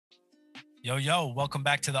Yo, welcome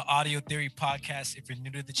back to the Audio Theory Podcast. If you're new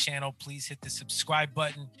to the channel, please hit the subscribe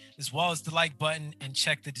button as well as the like button and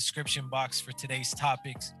check the description box for today's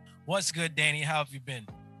topics. What's good, Danny? How have you been?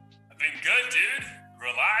 I've been good, dude.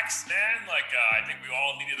 Relax, man. I think we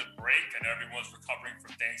all needed a break. I know everyone's recovering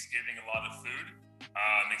from Thanksgiving, a lot of food.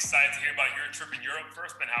 I'm excited to hear about your trip in Europe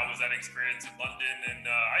first, man. How was that experience in London and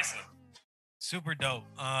Iceland? Super dope.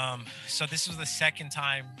 So this was the second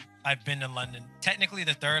time I've been to London. Technically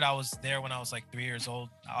the third. I was there when I was like 3 years old.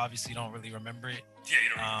 I obviously don't really remember it. Yeah, you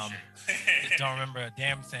don't remember shit. Don't remember a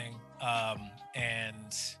damn thing.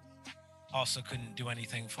 And also couldn't do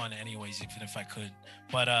anything fun anyways, even if I could.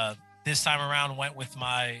 But this time around went with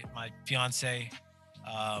my fiance,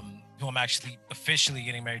 who I'm actually officially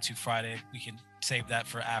getting married to Friday. We can save that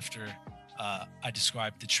for after I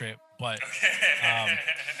describe the trip. But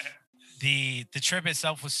the trip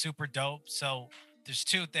itself was super dope. So there's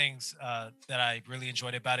two things that I really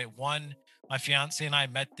enjoyed about it. One, my fiance and I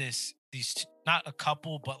met not a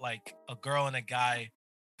couple, but like a girl and a guy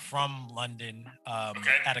from London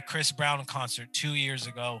at a Chris Brown concert 2 years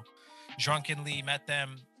ago. Drunkenly met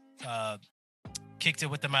them, kicked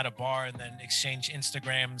it with them at a bar, and then exchanged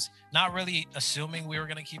Instagrams. Not really assuming we were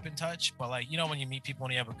gonna keep in touch, but like, you know, when you meet people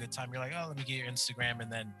and you have a good time, you're like, oh, let me get your Instagram,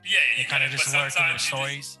 and then it kind of just work in their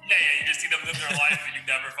stories. You just see them live their life and you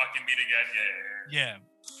never fucking meet again. Yeah.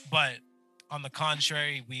 But on the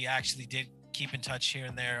contrary, we actually did keep in touch here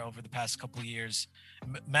and there over the past couple of years.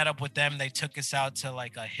 Met up with them. They took us out to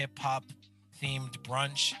like a hip hop themed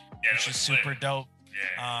brunch, which was super dope.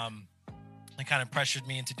 They kind of pressured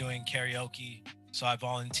me into doing karaoke, so I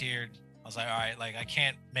volunteered. I was like, all right, like I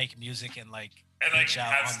can't make music and reach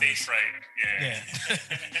out have on stage this. fright. Yeah.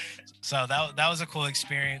 So that was a cool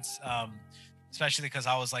experience, especially because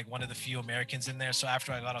I was like one of the few Americans in there. So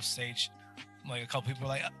after I got off stage, like a couple people were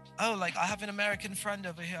like, oh, like I have an American friend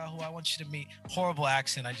over here who I want you to meet. Horrible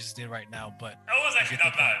accent I just did right now, but that was actually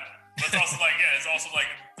not bad. But it's also it's also like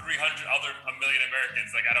 300 a million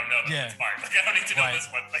Americans. Like, I don't know them. Yeah. It's fine. Like, I don't need to know this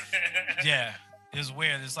one. Yeah. It was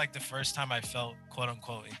weird. It's like the first time I felt quote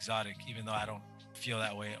unquote exotic, even though I don't feel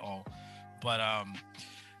that way at all. But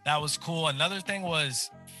that was cool. Another thing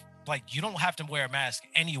was like you don't have to wear a mask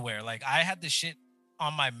anywhere. Like I had this shit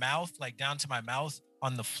on my mouth, like down to my mouth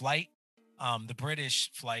on the flight, the British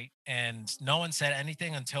flight, and no one said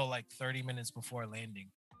anything until like 30 minutes before landing.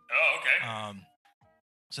 Oh, okay.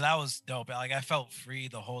 So that was dope. Like I felt free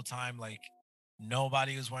the whole time. Like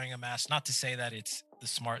nobody was wearing a mask. Not to say that it's the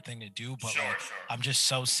smart thing to do, but Sure. I'm just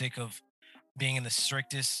so sick of being in the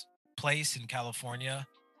strictest place in California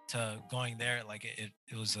to going there. Like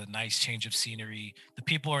it was a nice change of scenery. The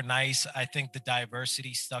people are nice. I think the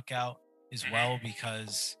diversity stuck out as well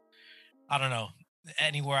because I don't know,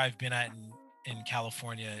 anywhere I've been at in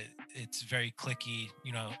California, it's very cliquey.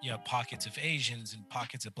 You know, you have pockets of Asians and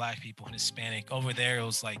pockets of Black people and Hispanic. Over there, it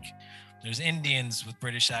was like there's Indians with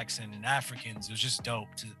British accent and Africans. It was just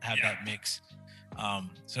dope to have that mix.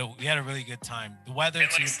 So we had a really good time. The weather,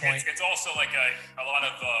 to your point, it's also like a lot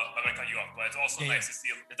of I'm gonna cut you off, but it's also nice to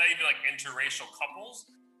see. It's not even like interracial couples,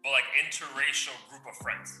 but like interracial group of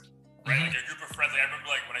friends. Right, like your group of friends. Like I remember,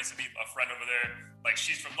 like when I used to meet a friend over there, like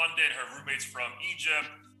she's from London, her roommate's from Egypt,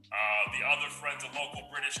 the other friend's a local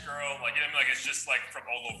British girl. Like, you know, like it's just like from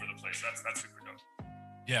all over the place. That's super dope.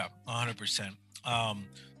 Yeah, 100%.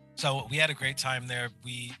 So we had a great time there.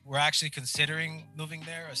 We were actually considering moving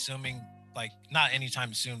there, assuming like not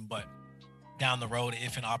anytime soon, but down the road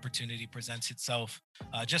if an opportunity presents itself,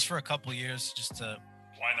 just for a couple of years, just to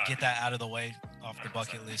get that out of the way off 100%. The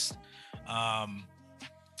bucket list.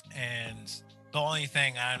 And the only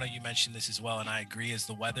thing, I know you mentioned this as well, and I agree, is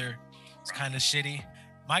the weather. It's kind of shitty.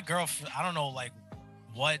 My girlfriend, I don't know like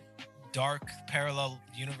what dark parallel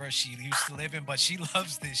universe she used to live in, but she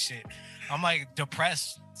loves this shit. I'm like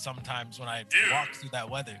depressed sometimes when I walk through that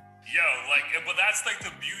weather. Yo, like, but that's like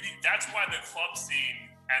the beauty. That's why the club scene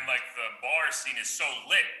and like the bar scene is so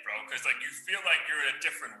lit, bro. Because like you feel like you're in a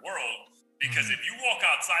different world. Because if you walk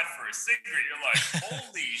outside for a cigarette, you're like,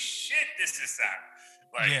 holy shit, this is sad.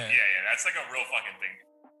 Like, yeah, that's like a real fucking thing.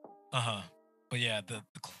 But yeah, the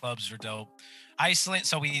clubs are dope. Iceland,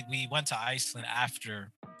 so we went to Iceland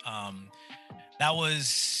after. That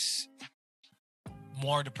was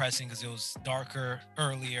more depressing because it was darker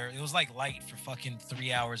earlier. It was like light for fucking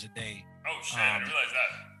 3 hours a day. Oh shit, I didn't realize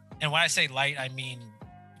that. And when I say light, I mean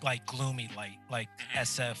like gloomy light, like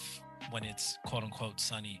SF when it's quote unquote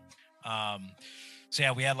sunny. So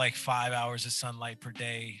yeah, we had like 5 hours of sunlight per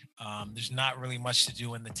day. There's not really much to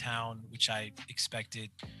do in the town, which I expected.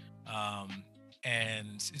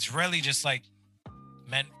 And it's really just like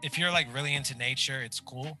if you're like really into nature, it's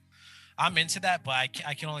cool. I'm into that, but I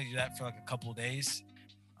can only do that for like a couple of days.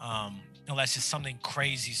 Unless it's something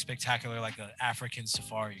crazy spectacular like an African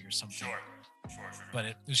safari or something. Sure. But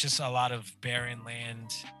it was just a lot of barren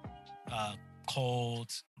land,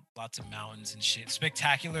 cold, lots of mountains and shit.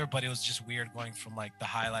 Spectacular, but it was just weird going from like the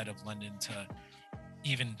highlight of London to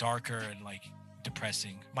even darker and like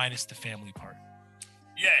depressing, minus the family part.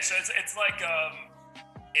 Yeah, so it's like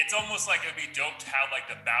it's almost like it'd be dope to have like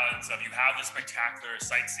the balance of you have the spectacular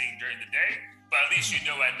sightseeing during the day, but at least you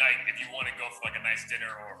know at night if you want to go for like a nice dinner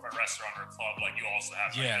or for a restaurant or a club, like you also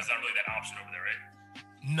have. Like, there's not really that option over there, right?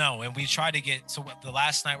 No, and we tried to get the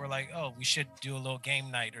last night we're like, oh, we should do a little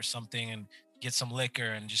game night or something and get some liquor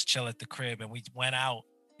and just chill at the crib. And we went out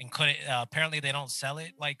and couldn't. Apparently, they don't sell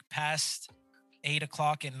it like past 8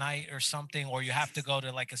 o'clock at night or something, or you have to go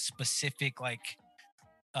to like a specific like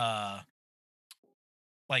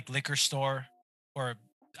liquor store or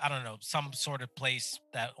I don't know, some sort of place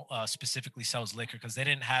that specifically sells liquor because they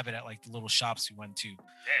didn't have it at like the little shops we went to.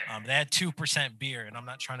 They had 2% beer, and I'm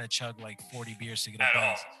not trying to chug like 40 beers to get a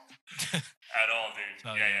buzz. At all, dude.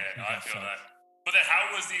 So, yeah. I feel that. But then,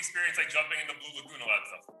 how was the experience like jumping in the Blue Lagoon, all that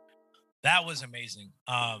stuff? That was amazing.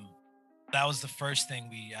 That was the first thing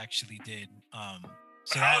we actually did.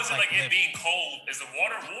 So how is it like it being cold? Is the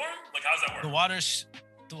water warm? Like, how does that work?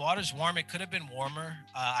 The water's warm. It could have been warmer.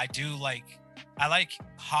 I like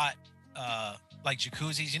hot, like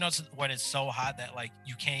jacuzzis. You know, when it's so hot that like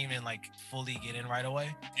you can't even like fully get in right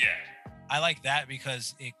away. Yeah. I like that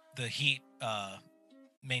because the heat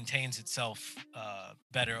maintains itself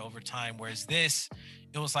better over time. Whereas this,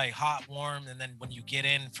 it was like hot, warm, and then when you get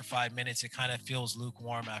in for 5 minutes, it kind of feels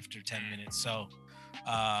lukewarm after 10 minutes. So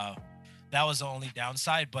that was the only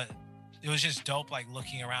downside, but it was just dope, like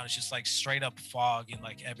looking around. It's just like straight up fog in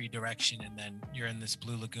like every direction, and then you're in this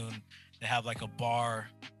Blue Lagoon. They have like a bar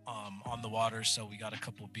on the water, so we got a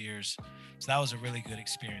couple beers. So that was a really good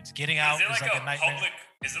experience. Getting out was like a nightmare.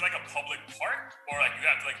 Is it like a public park, or like you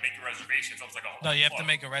have to like make a reservation? So it's like a no, you have to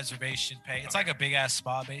make a reservation, pay. It's like a big ass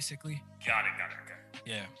spa, basically. Got it. Okay.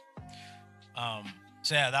 Yeah.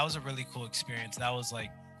 So yeah, that was a really cool experience. That was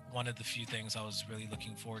like one of the few things I was really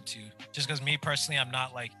looking forward to. Just because me personally, I'm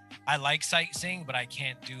not like, I like sightseeing, but I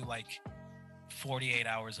can't do like 48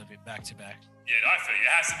 hours of it back to back. Yeah, I feel you.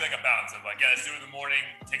 It has to be like a balance of like, yeah, let's do it in the morning,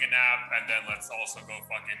 take a nap, and then let's also go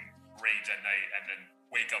fucking rage at night and then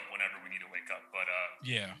wake up whenever we need to wake up. But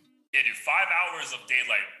yeah, dude, 5 hours of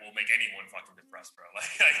daylight will make anyone fucking depressed, bro.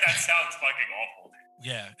 Like that sounds fucking awful,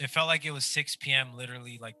 dude. Yeah, it felt like it was 6 p.m.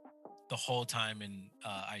 literally like the whole time in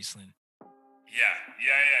Iceland. Yeah,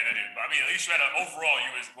 no, dude. But I mean, at least you had overall.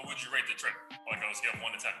 What would you rate the trip? Like on a scale of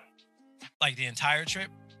 1 to 10. Like the entire trip?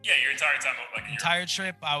 Yeah, your entire time. Like entire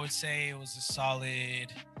trip, I would say it was a solid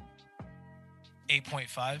 8.5.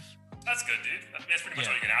 That's good, dude. That's pretty much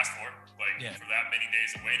all you can ask for. Like for that many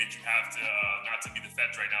days away, did you have to not to be the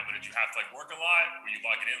feds right now, but did you have to like work a lot? Were you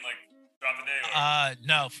logging in like throughout the day? Or?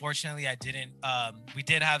 No, fortunately I didn't. We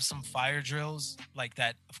did have some fire drills like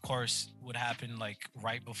that, of course, would happen like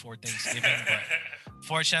right before Thanksgiving. But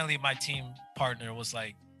fortunately, my team partner was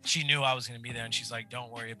like, she knew I was going to be there, and she's like, don't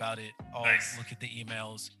worry about it. I'll look at the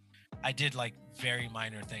emails. I did like very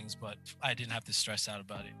minor things, but I didn't have to stress out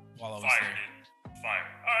about it while I was there. Fire.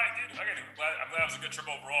 All right, dude. Okay, I'm glad it was a good trip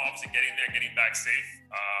overall. Obviously, getting there, getting back safe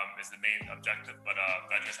is the main objective, but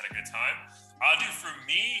glad you guys had a good time. Dude, for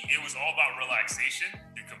me, it was all about relaxation,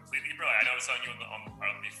 dude, completely, bro. I know I was telling you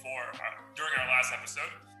during our last episode,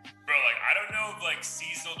 bro, like, I don't know if like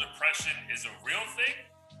seasonal depression is a real thing,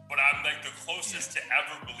 but I'm like the closest to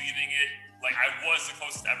ever believing it. Like I was the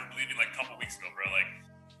closest to ever believing like a couple weeks ago, bro. Like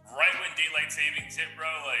right when daylight savings hit,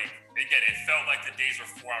 bro, like again, it felt like the days were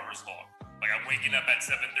 4 hours long. Like I'm waking up at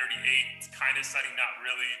 7:38, it's kind of sunny, not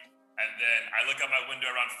really. And then I look out my window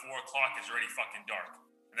around 4 o'clock, it's already fucking dark.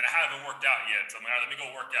 And then I haven't worked out yet. So I'm like, all right, let me go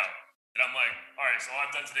work out. And I'm like, all right, so all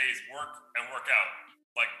I've done today is work and work out.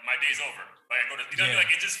 Like my day's over. Like I go to, you know,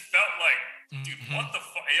 like it just felt like, dude, what the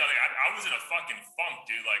fuck? You know, like I was in a fucking funk,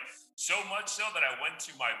 dude. Like so much so that I went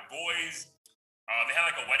to my boys. They had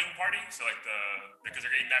like a wedding party, so like because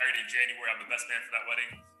they're getting married in January. I'm the best man for that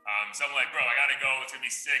wedding. So I'm like, bro, I gotta go. It's gonna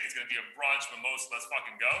be sick. It's gonna be a brunch, mimosa. Let's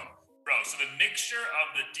fucking go, bro. So the mixture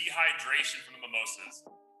of the dehydration from the mimosas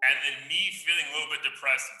and then me feeling a little bit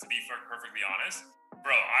depressed, to be perfectly honest,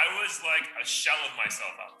 bro, I was like a shell of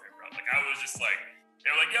myself out there, bro. Like I was just like. They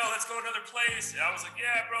were like, yo, let's go to another place. And I was like,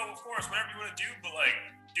 yeah, bro, of course, whatever you want to do. But like,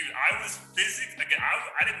 dude, I was physically, again,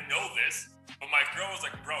 I didn't know this, but my girl was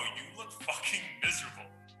like, bro, you look fucking miserable.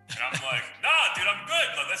 And I'm like, nah, dude, I'm good.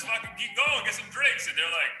 Like, let's fucking keep going, get some drinks. And they're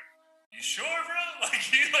like, you sure, bro? Like,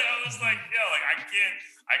 I was like, yeah, like,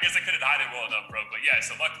 I guess I couldn't hide it well enough, bro. But yeah,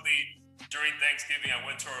 so luckily, during Thanksgiving, I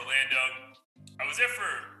went to Orlando. I was there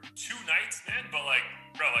for 2 nights, man. But like,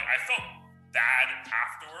 bro, like I felt bad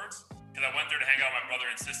afterwards because I went there to hang out with my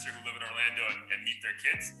brother and sister who live in Orlando and meet their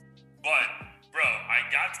kids. But bro, I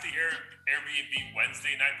got to the Airbnb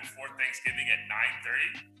Wednesday night before Thanksgiving at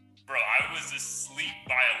 9:30. Bro, I was asleep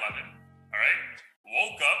by 11. All right,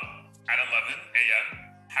 woke up at 11 a.m.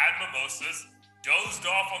 Had mimosas, dozed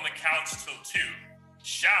off on the couch till 2,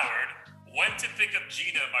 showered, went to pick up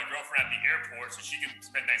Gina, my girlfriend, at the airport so she could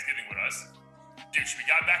spend Thanksgiving with us. Dude, we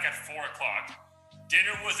got back at 4 o'clock.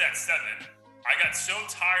 Dinner was at 7. I got so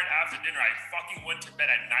tired after dinner, I fucking went to bed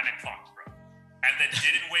at 9 o'clock, bro. And then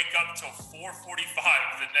didn't wake up till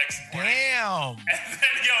 4:45 the next morning. Damn. And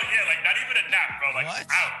then, like not even a nap, bro. Like, what?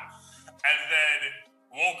 out. And then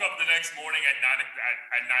woke up the next morning at 9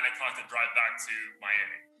 o'clock to drive back to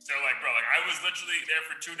Miami. So, like, bro, like I was literally there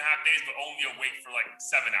for 2.5 days, but only awake for like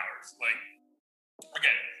 7 hours. Like,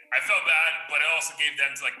 again, I felt bad, but it also gave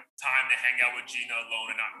them like time to hang out with Gina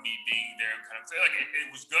alone and not me being there. Kind of, so, like, it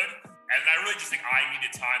was good. And I really just think I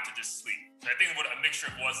needed time to just sleep. So I think what a mixture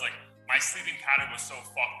of was like my sleeping pattern was so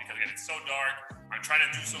fucked because again, it's so dark. I'm trying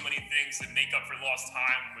to do so many things to make up for lost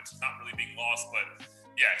time, which is not really being lost, but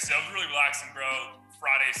yeah, so it was really relaxing, bro.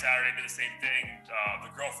 Friday, Saturday, did the same thing.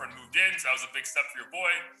 The girlfriend moved in, so that was a big step for your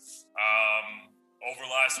boy. Over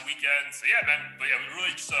last weekend. So yeah, man. But yeah, it was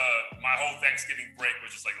really just my whole Thanksgiving break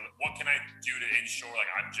was just like, what can I do to ensure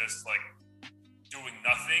like I'm just like doing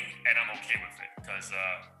nothing and I'm okay with it? Because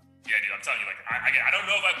yeah, dude, I'm telling you, like I don't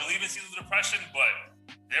know if I believe in seasonal depression, but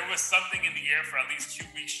there was something in the air for at least 2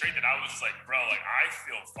 weeks straight that I was just like, bro, like I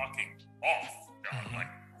feel fucking off,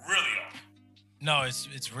 like really off. No,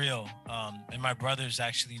 it's real. And my brothers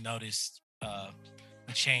actually noticed a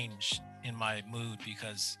change in my mood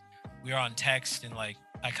because we were on text and like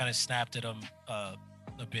I kind of snapped at them a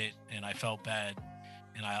bit and I felt bad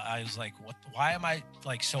and I was like, what? Why am I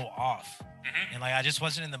like so off? And like I just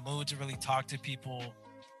wasn't in the mood to really talk to people,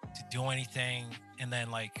 to do anything. And then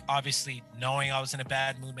like obviously knowing I was in a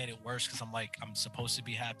bad mood made it worse because I'm supposed to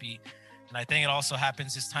be happy. And I think it also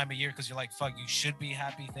happens this time of year because you're like, fuck, you should be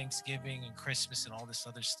happy Thanksgiving and Christmas and all this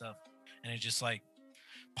other stuff. And it just like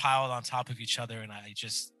piled on top of each other. And I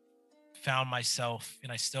just found myself,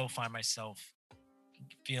 and I still find myself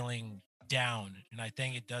feeling down. And I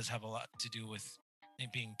think it does have a lot to do with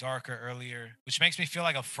it being darker earlier, which makes me feel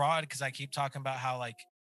like a fraud because I keep talking about how like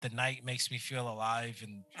the night makes me feel alive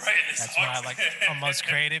and that's when I like I'm most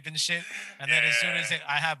creative and shit. And then as soon as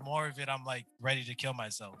I have more of it, I'm like ready to kill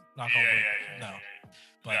myself. Not gonna wait. No.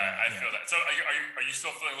 But I feel that. So are you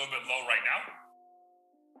still feeling a little bit low right now?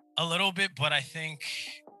 A little bit, but I think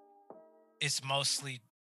it's mostly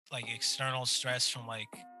like external stress from like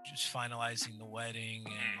just finalizing the wedding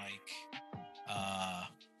and like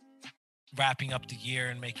wrapping up the year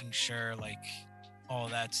and making sure like all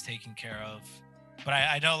that's taken care of. But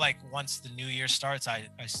I know like once the new year starts,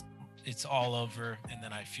 it's all over and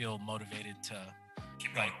then I feel motivated to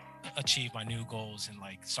like achieve my new goals and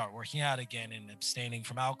like start working out again and abstaining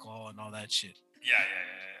from alcohol and all that shit. Yeah.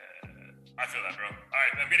 I feel that, bro. All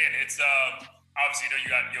right, I'm getting it. It's obviously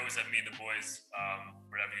you always have me and the boys,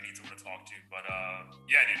 whenever you need someone to talk to. But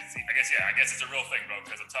yeah, dude. I guess it's a real thing, bro.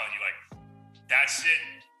 Because I'm telling you, like that shit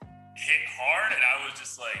hit hard, and I was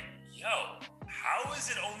just like, yo, how is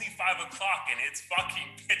it only 5 o'clock and it's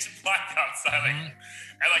fucking pitch black outside? Like,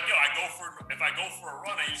 and like, yo, if I go for a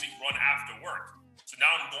run, I usually run after work. So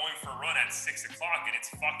now I'm going for a run at 6 o'clock and it's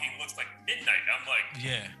fucking looks like midnight. And I'm like,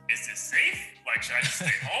 yeah, is this safe? Like, should I just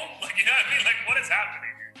stay home? Like, you know what I mean? Like, what is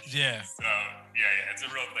happening here? Yeah. So yeah, it's a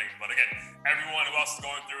real thing. But again, everyone who else is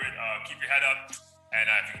going through it, keep your head up. And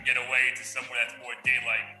if you can get away to somewhere that's more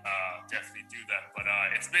daylight, definitely do that. But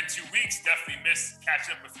it's been 2 weeks. Definitely missed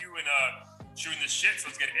catching up with you and shooting the shit. So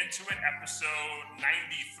let's get into it. Episode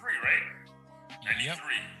 93, right? 93. Yep.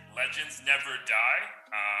 Legends Never Die.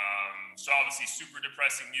 So obviously super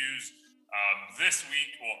depressing news this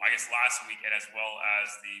week. Well, I guess last week and as well as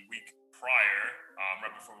the week prior,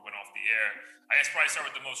 right before we went off the air. I guess probably start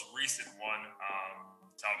with the most recent one.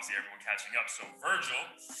 So obviously everyone catching up. So Virgil,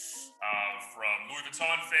 from Louis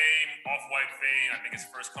Vuitton fame, Off-White fame, I think his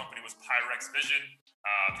first company was Pyrex Vision,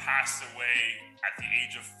 passed away at the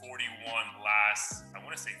age of 41 last, I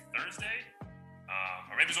want to say Thursday,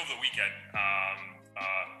 or maybe it was over the weekend.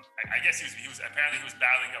 I guess he was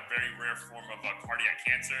battling a very rare form of cardiac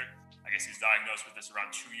cancer. I guess he was diagnosed with this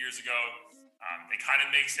around 2 years ago. It kind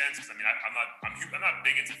of makes sense because I mean I'm not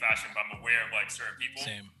big into fashion, but I'm aware of like certain people.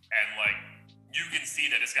 Same. And like you can see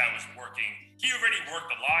that this guy was working. He already worked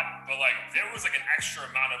a lot, but like there was like an extra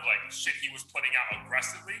amount of like shit he was putting out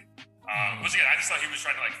aggressively Which again, I just thought he was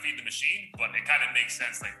trying to like feed the machine, but it kind of makes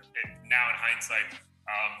sense. Like now in hindsight,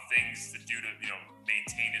 things to do to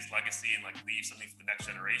maintain his legacy and like leave something for the next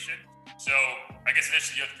generation. So I guess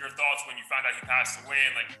initially your thoughts when you found out he passed away,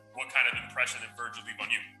 and like what kind of impression did Virgil leave on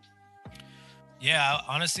you? Yeah,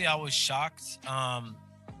 honestly, I was shocked,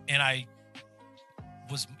 and I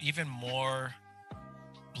was even more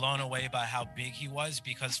blown away by how big he was,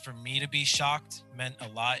 because for me to be shocked meant a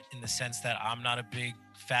lot, in the sense that I'm not a big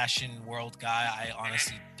fashion world guy. I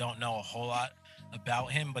honestly don't know a whole lot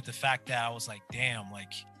about him, but the fact that I was like, damn,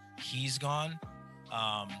 like he's gone,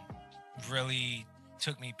 really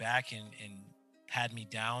took me back and had me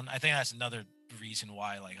down. I think that's another reason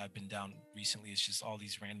why like I've been down recently. It's just all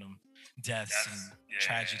these random deaths and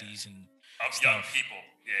tragedies and of stuff. Young people.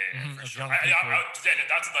 For sure.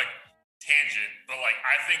 That's like tangent, but like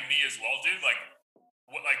I think me as well, dude. Like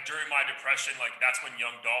during my depression, like that's when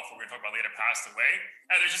young Dolph, who we're gonna talk about later, passed away.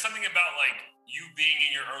 And there's just something about like you being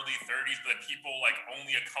in your early 30s, but then people like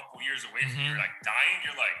only a couple years away from you, like dying.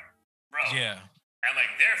 You're like, bro, and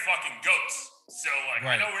like they're fucking goats. So like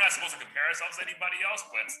I know we're not supposed to compare ourselves to anybody else,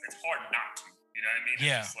 but it's hard not to. You know what I mean?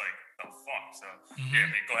 It's just like the fuck. So man,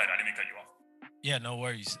 go ahead. I didn't mean to cut you off. Yeah, no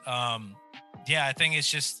worries. I think it's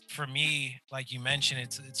just, for me, like you mentioned,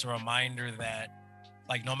 it's a reminder that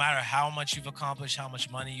like no matter how much you've accomplished, how much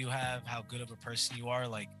money you have, how good of a person you are,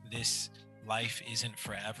 like this life isn't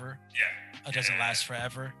forever. It doesn't last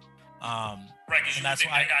forever. Right, because you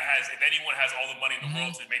think that guy has, if anyone has all the money in the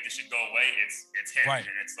world to make this shit go away, it's him. Right.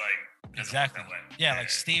 And it's like, exactly. Yeah, like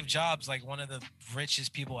Steve Jobs, like one of the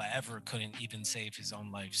richest people ever, couldn't even save his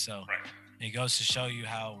own life. So it goes to show you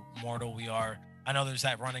how mortal we are. I know there's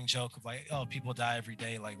that running joke of like, oh, people die every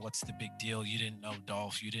day. Like, what's the big deal? You didn't know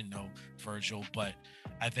Dolph, you didn't know Virgil. But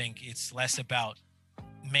I think it's less about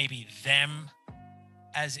maybe them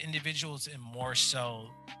as individuals and more so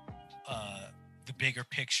the bigger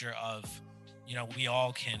picture of, we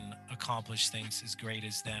all can accomplish things as great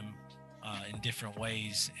as them in different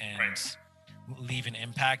ways and leave an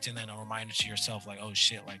impact, and then a reminder to yourself like, oh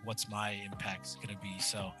shit, like what's my impact gonna be?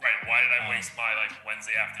 So why did I waste my like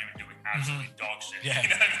Wednesday afternoon doing absolutely dog shit? Yeah. You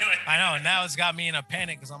know what I mean? Like, I know, and now it's got me in a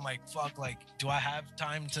panic because I'm like, fuck, like do I have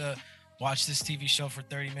time to watch this TV show for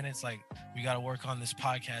 30 minutes? Like we got to work on this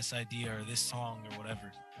podcast idea or this song or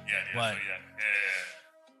whatever.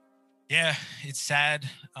 Yeah, it's sad.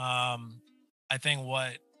 I think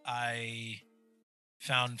what I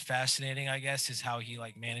found fascinating, I guess, is how he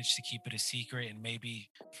like managed to keep it a secret, and maybe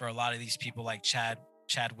for a lot of these people like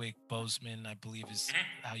Chadwick Boseman, I believe is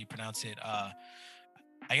how you pronounce it.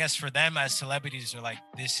 I guess for them as celebrities, they're like,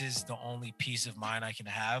 this is the only peace of mind I can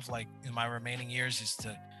have like in my remaining years, is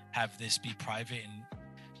to have this be private and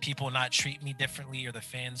people not treat me differently, or the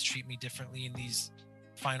fans treat me differently in these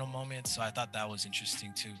final moments. So I thought that was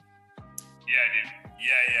interesting too. Yeah, dude.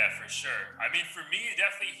 Yeah, for sure. I mean, for me, it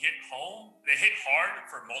definitely hit home. It hit hard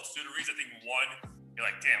for a multitude of reasons. I think one, you're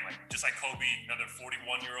like, damn, like just like Kobe, another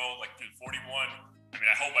 41-year-old, like dude, 41. I mean,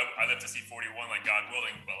 I hope I live to see 41, like God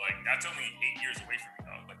willing, but like that's only 8 years away from me,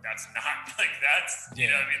 dog. Like that's not like that's you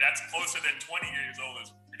know what I mean, that's closer than 20 years old is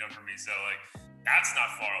for me. So like that's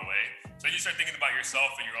not far away. So you start thinking about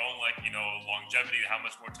yourself and your own like longevity, how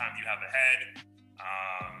much more time do you have ahead.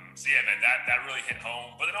 So yeah, man, that really hit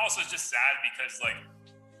home. But then also it's just sad because like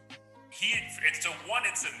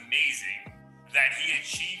it's amazing that he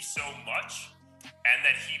achieved so much and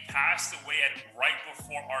that he passed away right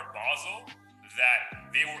before Art Basel.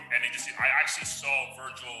 That they were, and I actually saw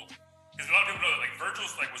Virgil, because a lot of people know that like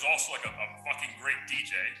Virgil's like was also like a fucking great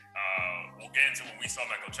DJ. We'll get into when we saw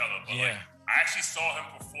him at Coachella, but like I actually saw him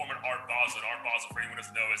perform at Art Basel. And Art Basel, for anyone who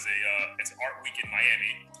doesn't know, is it's Art Week in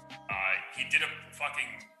Miami. He did a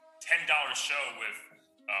fucking $10 show with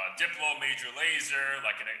Diplo, Major Lazer,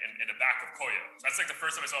 like in the back of Koyo. So that's like the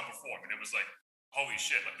first time I saw him perform, and it was like, holy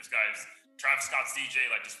shit, like this guy's Travis Scott's DJ,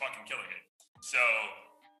 like just fucking killing it. So,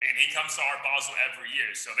 and he comes to Art Basel every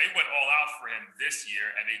year. So they went all out for him this year,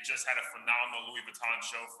 and they just had a phenomenal Louis Vuitton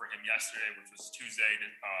show for him yesterday, which was Tuesday,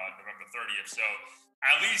 November 30th. So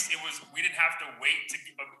at least we didn't have to wait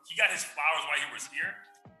he got his flowers while he was here,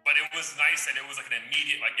 but it was nice that it was like an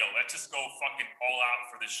immediate, like, yo, let's just go fucking all out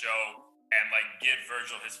for the show and like give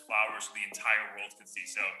Virgil his flowers so the entire world could see.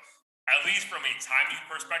 So at least from a timing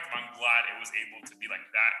perspective, I'm glad it was able to be like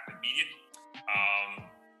that immediate.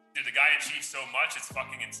 Dude, the guy achieved so much, it's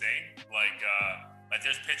fucking insane. Like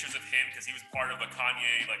there's pictures of him because he was part of a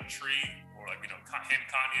Kanye like tree, or like him,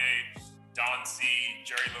 Kanye, Don C,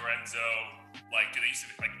 Jerry Lorenzo. Like, dude, they used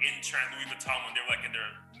to be like intern Louis Vuitton when they were like in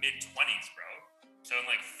their mid-20s, bro. So in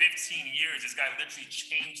like 15 years, this guy literally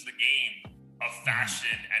changed the game of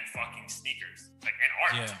fashion and fucking sneakers, like, and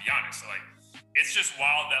art, to be honest. So like, it's just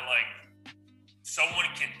wild that like someone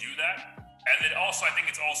can do that. And then also, I think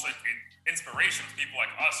it's also inspiration for people like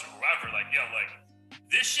us or whoever. Like, yo, like,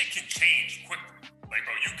 this shit can change quickly. Like,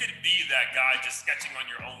 bro, you could be that guy just sketching on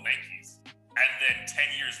your own Nikes, and then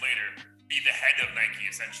 10 years later, be the head of Nike,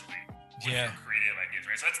 essentially, with your creative ideas,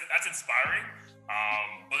 right? So that's inspiring.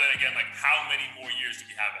 But then again, like, how many more years do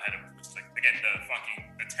we have ahead of us? Which is, like, again, the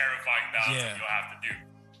terrifying balance that you'll have to do.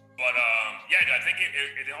 But, I think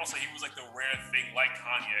it also, he was, like, the rare thing, like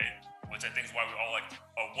Kanye, which I think is why we all, like,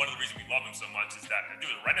 one of the reasons we love him so much is that, dude,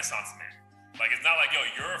 a Renaissance man. Like, it's not like, yo,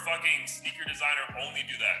 you're a fucking sneaker designer, only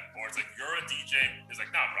do that. Or it's like, you're a DJ. It's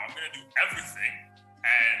like, nah, bro, I'm going to do everything.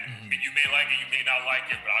 And you may like it, you may not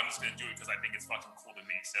like it, but I'm just going to do it because I think it's fucking cool to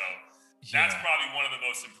me. So that's probably one of the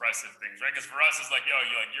most impressive things, right? Because for us, it's like, yo,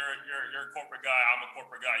 you're a corporate guy. I'm a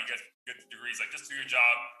corporate guy. You guys get the degrees. Like, just do your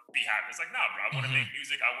job. Be happy. It's like, nah, bro, I want to make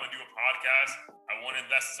music. I want to do a podcast. I want to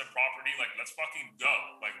invest in some property. Like, let's fucking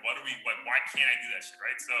go. Like, why can't I do that shit,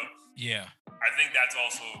 right? So I think that's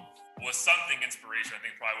also was something inspiration. I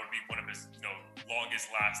think probably would be one of his, longest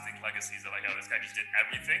lasting legacies of like, oh, this guy just did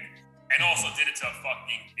everything. And also did it to a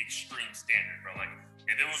fucking extreme standard, bro. Like,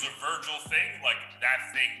 if it was a Virgil thing, like,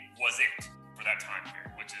 that thing was it for that time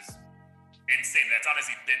period, which is insane. That's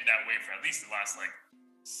honestly been that way for at least the last, like,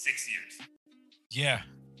 6 years. Yeah,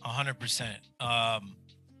 100%. And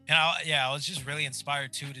I was just really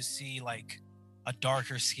inspired, too, to see, like, a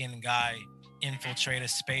darker-skinned guy infiltrate a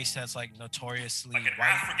space that's, like, notoriously like an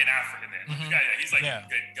white. African man. He's like, not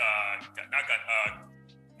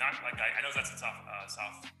like, I know that's in South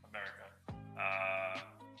America.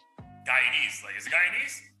 Guyanese. Like, is it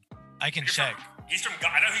Guyanese? I can check. He's from,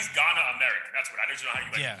 I know he's Ghana American. That's what I don't know how you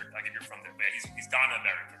like if you're from there. But yeah, he's Ghana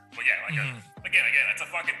American. But yeah, like again, that's a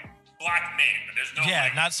fucking black man. But there's no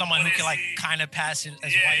not someone who can like kind of pass it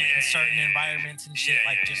as white in certain environments and shit.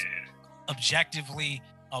 Just objectively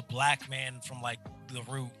a black man from like the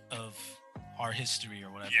root of our history or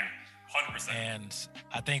whatever. Yeah, 100%. And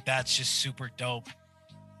I think that's just super dope.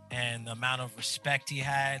 And the amount of respect he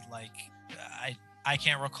had, like, I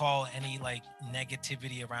can't recall any like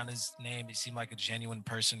negativity around his name. He seemed like a genuine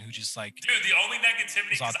person who just like, dude, the only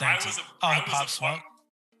negativity was authentic. The Pop Smoke.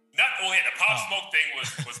 The Pop Smoke thing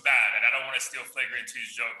was bad, and I don't want to steal flagrant to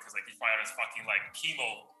his joke because like he's probably on his fucking like chemo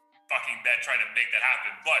fucking bed trying to make that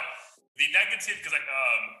happen. But the negative, because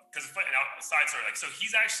side story, like, so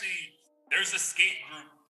he's actually, there's a skate group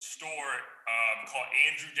store called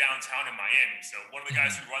Andrew downtown in Miami. So one of the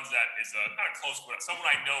guys who runs that is not a close, but someone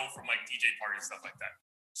I know from like DJ parties and stuff like that.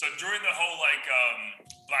 So during the whole like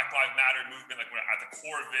Black Lives Matter movement, like when at the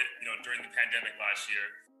core of it, during the pandemic last year,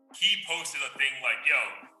 he posted a thing like, yo,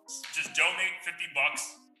 just donate $50.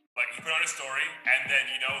 Like, he put on a story, and then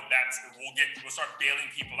we'll start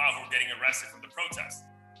bailing people out who are getting arrested from the protest.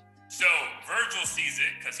 So Virgil sees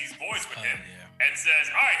it because he's boys with him and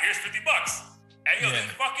says, all right, here's $50. And they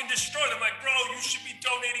fucking destroy them. Like, bro, you should be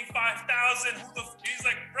donating 5,000. He's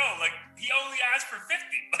like, bro, like, he only asked for 50.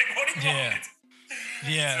 Like, what do you want?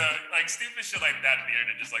 So, like, stupid shit like that, the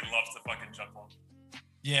internet just like loves to fucking jump on.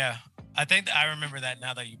 Yeah, I think I remember that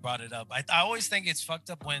now that you brought it up. I always think it's fucked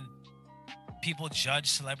up when people judge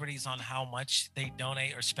celebrities on how much they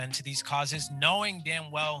donate or spend to these causes, knowing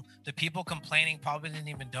damn well the people complaining probably didn't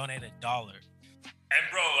even donate $1. And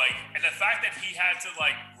bro, like, and the fact that he had to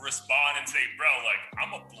like respond and say, bro, like,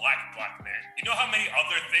 I'm a black man. You know how many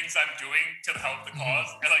other things I'm doing to help the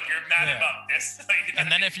cause? And like, you're mad about this? Like, and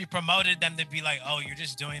then if you promoted them, they'd be like, oh, you're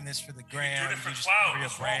just doing this for the gram. You're doing it for clout.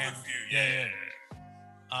 What's wrong with you? Yeah.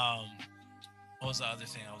 What was the other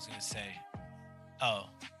thing I was going to say? Oh,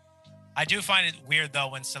 I do find it weird though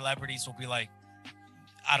when celebrities will be like,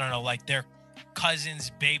 I don't know, like their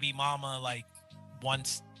cousin's baby mama, like,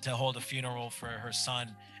 wants to hold a funeral for her son,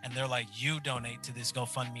 and they're like, you donate to this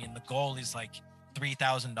GoFundMe, and the goal is like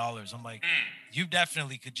 $3,000. I'm like, you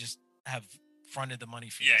definitely could just have fronted the money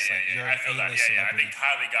for this. You're I feel that. I think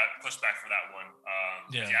Kylie got pushed back for that one.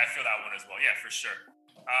 I feel that one as well. Yeah, for sure.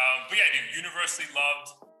 But yeah, dude, universally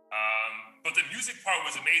loved. But the music part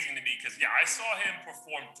was amazing to me because I saw him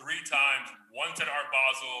perform 3 times. Once at Art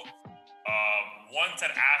Basel, once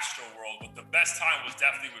at Astro World. But the best time was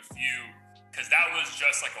definitely with you. Because that was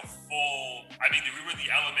just like a full, I mean, we were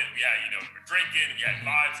the element. We had, we were drinking, we had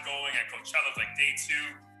vibes going at Coachella, like day 2.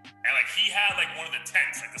 And like he had like one of the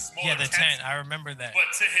tents, like the smaller tent. Yeah, the tent, I remember that.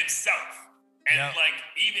 But to himself. And like,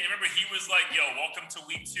 even, remember he was like, yo, welcome to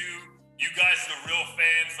week 2. You guys are the real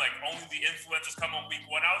fans. Like, only the influencers come on week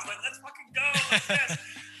 1. I was like, let's fucking go. Let's dance.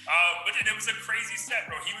 But it was a crazy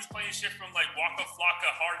set, bro. He was playing shit from like Waka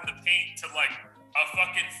Flocka, Hard in the Paint to like a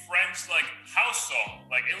fucking French like house song.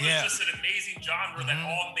 Like it was just an amazing genre that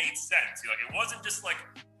all made sense. Like it wasn't just like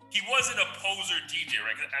he wasn't a poser DJ,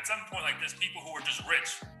 right? At some point, like there's people who are just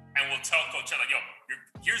rich and will tell Coachella, yo,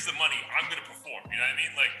 here's the money, I'm gonna perform. You know what I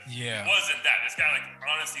mean? Like it wasn't that. This guy like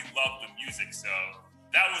honestly loved the music, so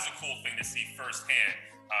that was a cool thing to see firsthand.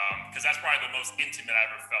 Because that's probably the most intimate I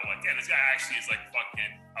ever felt. Like, yeah, this guy actually is like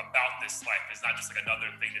fucking about this life. It's not just like another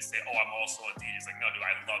thing to say, oh, I'm also a DJ. It's like, no, dude,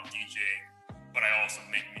 I love DJing, but I also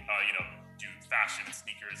make, do fashion and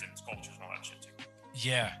sneakers and sculptures and all that shit too.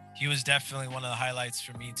 Yeah, he was definitely one of the highlights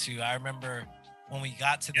for me too. I remember when we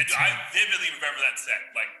got to the tent. I vividly remember that set.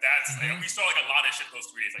 Like that's, like, we saw like a lot of shit those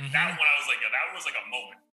 3 days. Like that one, I was like, yeah, that was like a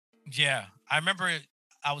moment. Yeah, I remember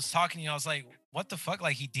I was talking to you. I was like, what the fuck?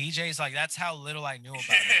 Like he DJs, like that's how little I knew about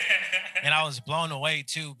it. And I was blown away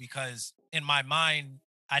too, because in my mind,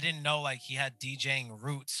 I didn't know like he had DJing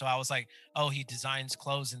roots. So I was like, oh, he designs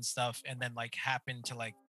clothes and stuff. And then like happened to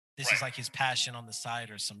like, this is like his passion on the side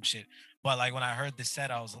or some shit. But like when I heard this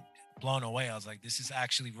set, I was blown away. I was like, this is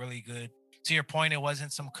actually really good. To your point, it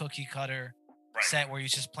wasn't some cookie cutter set where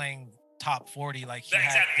he's just playing top 40 like he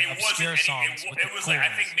had obscure songs. It was like,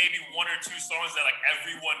 I think maybe 1 or 2 songs that like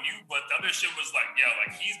everyone knew, but the other shit was like, yeah,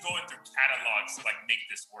 like he's going through catalogs to like make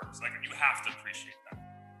this work. So like you have to appreciate that.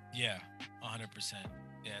 Yeah, 100%.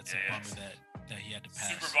 Yeah, it's a bummer that he had to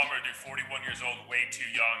pass. Super bummer, dude. 41 years old, way too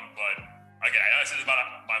young. But again, I know this is about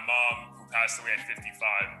my mom who passed away at 54.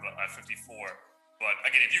 But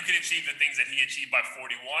again, if you could achieve the things that he achieved by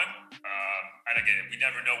 41, and again, we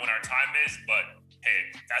never know when our time is, but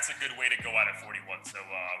hey, that's a good way to go out at 41. So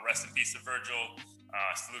rest in peace to Virgil.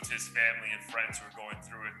 Salute to his family and friends who are going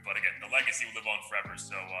through it. But again, the legacy will live on forever.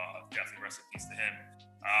 So definitely rest in peace to him.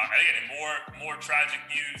 And again, more tragic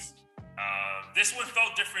news. This one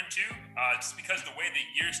felt different too, just because the way the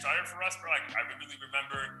year started for us, bro. Like, I really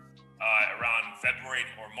remember around February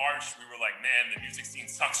or March, we were like, man, the music scene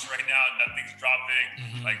sucks right now. Nothing's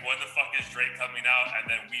dropping. Like, when the fuck is Drake coming out? And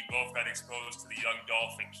then we both got exposed to the Young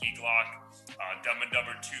Dolph and Key Glock, Dumb and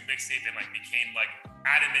Dumber 2 mixtape, and like became like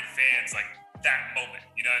adamant fans like that moment.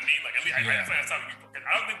 You know what I mean? Like, at least I feel like that's how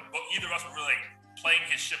I don't think either of us were really like playing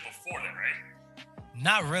his shit before then, right?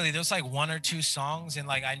 Not really. There was like 1 or 2 songs, and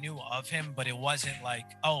like I knew of him, but it wasn't like,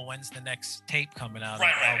 oh, when's the next tape coming out?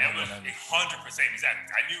 Right. It was 100% exactly.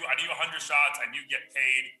 I knew 100 shots. I knew get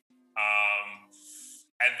paid,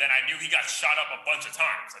 and then I knew he got shot up a bunch of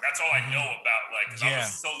times. Like that's all I know about. Like, cause I was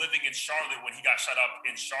still living in Charlotte when he got shot up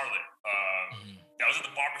in Charlotte. I was at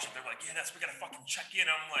the barbershop. They were like, yeah, we gotta fucking check in.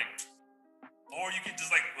 I'm like, or you could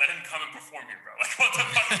just like let him come and perform here, bro. Like, what the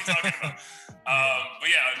fuck are you talking about? But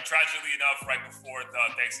yeah, tragically enough, right before the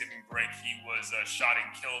Thanksgiving break, he was shot and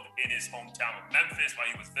killed in his hometown of Memphis while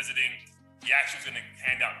he was visiting. He actually was going to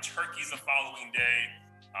hand out turkeys the following day.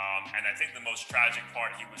 And I think the most tragic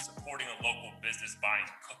part, he was supporting a local business buying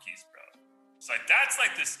cookies, bro. So like that's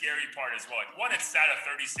like the scary part as well. Like one, it's sad a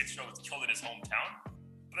 36-year-old was killed in his hometown,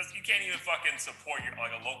 but you can't even fucking support your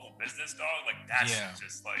like a local business, dog. Like that's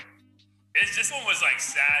just like. This one was like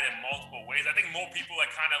sad in multiple ways. I think more people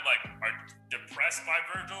like kind of like are depressed by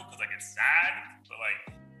Virgil because like it's sad, but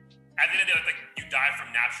like at the end of the day, like you die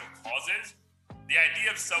from natural causes. The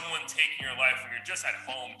idea of someone taking your life when you're just at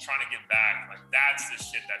home trying to get back, like that's the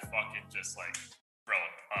shit that fucking just like, bro,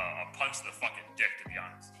 a punch to the fucking dick, to be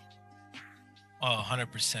honest. Oh,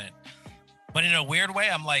 100%. But in a weird way,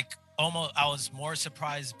 I'm like I was more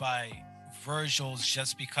surprised by Virgil's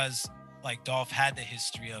just because like Dolph had the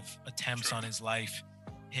history of attempts on his life,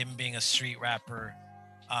 him being a street rapper.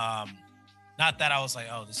 Not that I was like,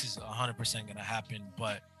 oh, this is 100% gonna happen,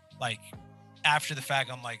 but like after the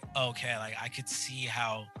fact, I'm like, okay, like I could see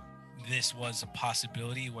how this was a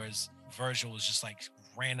possibility, whereas Virgil was just like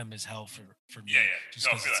random as hell for me. Just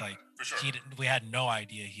because it's like we had no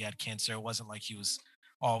idea he had cancer. It wasn't like he was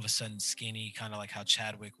all of a sudden skinny, kind of like how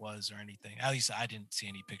Chadwick was or anything. At least I didn't see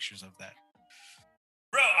any pictures of that.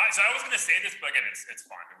 Bro, so I was gonna say this, but again, it's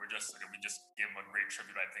fine. We just gave him a great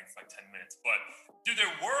tribute, I think, for like 10 minutes. But dude,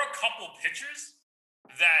 there were a couple pictures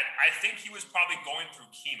that I think he was probably going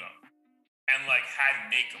through chemo and like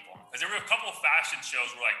had makeup on. Because there were a couple of fashion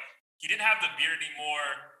shows where like he didn't have the beard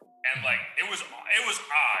anymore, and like it was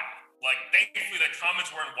odd. Like thankfully the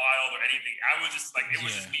comments weren't wild or anything. I was just like it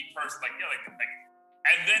was just me personally, like.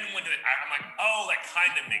 And then when I'm like, oh, that kind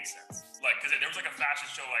of makes sense. Like, because there was like a fashion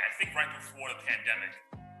show, like I think right before the pandemic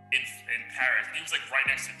in Paris, and he was like right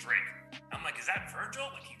next to Drake. I'm like, is that Virgil?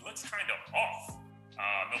 Like, he looks kind of off.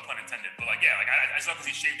 No pun intended. But like, yeah, like I saw because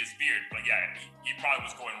he shaved his beard. But yeah, he probably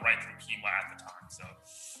was going right through chemo at the time. So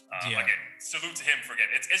again, salute to him for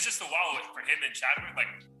getting. It's just a while for him and Chadwick. Like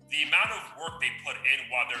the amount of work they put in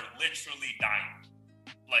while they're literally dying.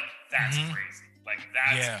 Like, that's Mhm. crazy. Like,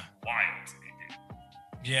 that's Yeah. wild to me,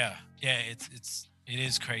 dude. Yeah, yeah, it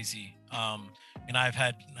is crazy. And I've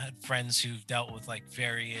had friends who've dealt with like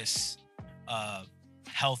various uh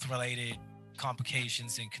health related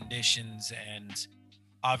complications and conditions, and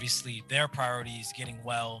obviously their priority is getting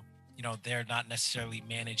well. You know, they're not necessarily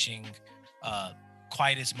managing uh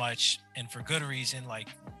quite as much, and for good reason. Like,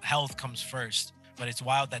 health comes first. But it's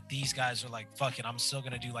wild that these guys are like, fuck it, I'm still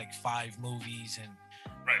gonna do like 5 movies and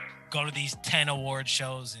Right. go to these 10 award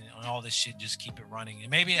shows and all this shit, just keep it running.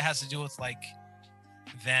 And maybe it has to do with like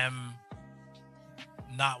them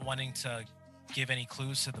not wanting to give any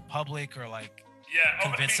clues to the public, or like Yeah.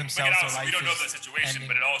 Oh, convince but themselves their also, we life don't know the is situation, ending.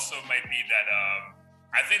 but it also might be that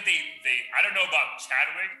I think I don't know about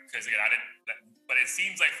Chadwick because again I didn't, but it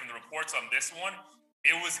seems like from the reports on this one,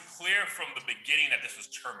 it was clear from the beginning that this was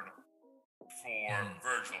terminal for Mhm.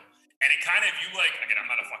 Virgil, and it kind of, you like, again, I'm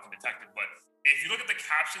not a fucking detective, but if you look at the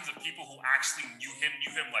captions of people who actually knew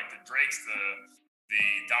him, like the Drakes,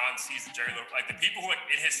 the Don C's, the Jerry, like the people who like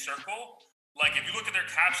in his circle, like if you look at their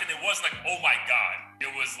caption, it wasn't like, oh my god,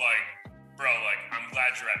 it was like, bro, like, I'm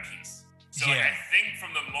glad you're at peace. So like, I Yeah, think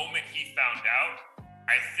from the moment he found out,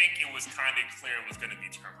 I think it was kind of clear it was going to be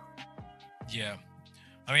terminal. yeah.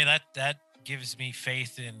 I mean, that gives me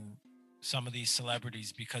faith in some of these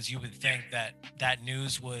celebrities, because you would Yeah, think that that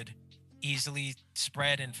news would easily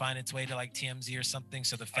spread and find its way to like TMZ or something.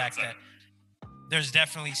 So the fact 100%. that there's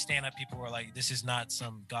definitely stand-up people who are like, this is not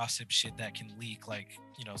some gossip shit that can leak, like,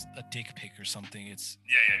 you know, a dick pic or something. It's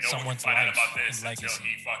Yeah, no one can someone's find out life about this and until legacy.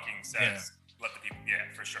 he fucking Yeah, says, let the people, yeah,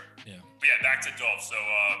 for sure. yeah, But yeah, back to Dolph. So,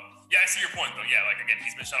 yeah, I see your point though. Yeah, like again,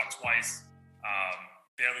 he's been shot up twice.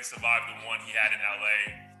 Barely survived the one he had in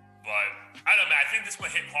LA. But I don't know, man. I think this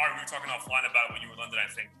one hit hard. We were talking offline about it when you were in London. I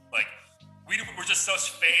think like we're just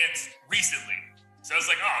such fans recently. So it's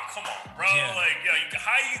like, oh, come on, bro. yeah, Like, yo,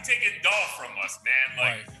 how are you taking Dolph from us, man?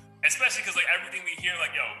 Like, right, especially because like everything we hear,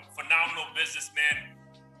 like, yo, phenomenal businessman,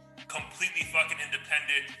 completely fucking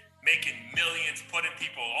independent, making millions, putting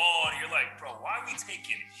people on. You're like, bro, why are we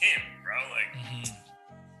taking him, bro? Like, hmm.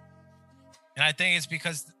 And I think it's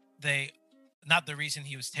because they, not the reason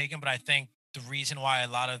he was taken, but I think the reason why a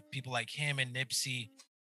lot of people like him and Nipsey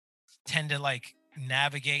tend to like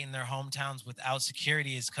navigate in their hometowns without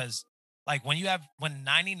security is because, like, when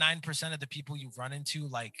 99% of the people you run into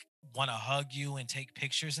like want to hug you and take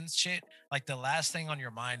pictures and shit, like the last thing on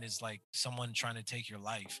your mind is like someone trying to take your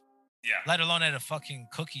life, yeah, let alone at a fucking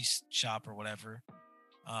shop or whatever.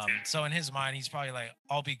 dude. So in his mind, he's probably like,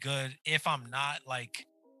 I'll be good if I'm not, like,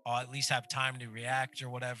 I'll at least have time to react or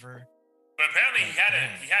whatever. But apparently But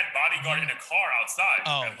damn. he had bodyguard Mhm. in a car outside,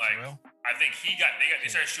 Oh, and for like real? I think they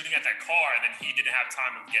started shooting at that car, and then he didn't have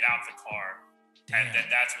time to get out the car, and Damn. then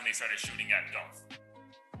that's when they started shooting at Dolph.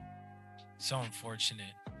 So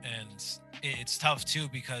unfortunate. And it's tough too,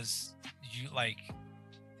 because you like,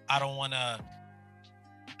 I don't want to,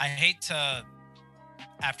 I hate to,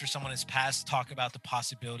 after someone has passed, talk about the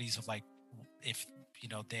possibilities of like, if, you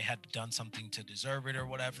know, they had done something to deserve it or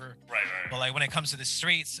whatever. Right, But like when it comes to the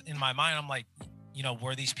streets, in my mind, I'm like, you know,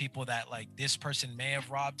 were these people that like this person may have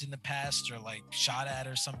robbed in the past or like shot at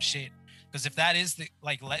or some shit? Because if that is the,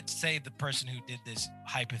 like, let's say the person who did this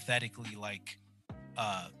hypothetically, like,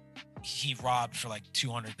 uh he robbed for like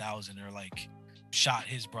 200,000 or like shot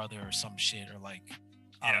his brother or some shit, or like,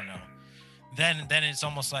 I don't yeah, know. Then it's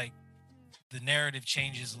almost like the narrative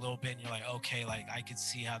changes a little bit, and you're like, okay, like I could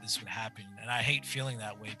see how this would happen. And I hate feeling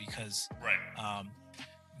that way, because right.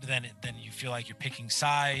 then you feel like you're picking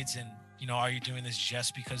sides, and you know, are you doing this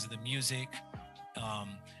just because of the music? um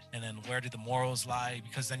and then where do the morals lie?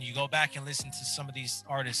 Because then you go back and listen to some of these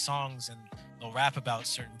artists songs, and they'll rap about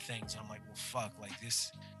certain things, and I'm like, well, fuck, like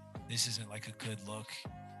this isn't like a good look.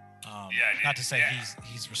 Yeah, Not to say yeah. he's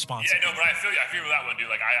Yeah, responsible. no, but I feel with that one, dude.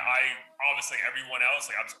 Like, I obviously, like everyone else,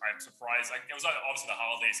 like I'm surprised. Like, it was obviously the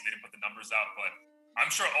holidays, so they didn't put the numbers out, but I'm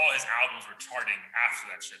sure all his albums were charting after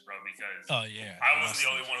that shit, bro. Because Oh yeah, I it wasn't must the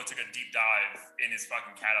only have. one who took a deep dive in his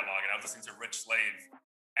fucking catalog, and I was listening to Rich Slave,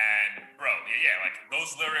 and bro, yeah, like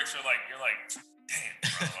those lyrics are like, you're like, damn,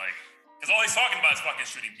 bro, like. Because all he's talking about is fucking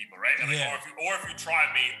shooting people, right? And like, Yeah. or if you try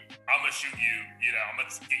me, I'm gonna shoot you. You know, I'm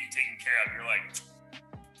gonna get you taken care of. You're like,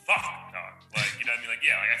 fuck, dog. Like, you know what I mean? Like,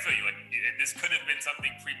 yeah, like I feel you. Like, this could have been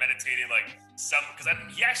something premeditated. Like, because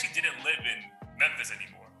he actually didn't live in Memphis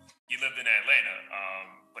anymore. He lived in Atlanta,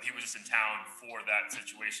 but he was just in town for that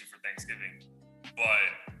situation for Thanksgiving.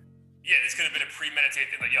 But yeah, this could have been a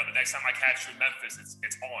premeditated thing. Like, yo, the next time I catch you in Memphis, it's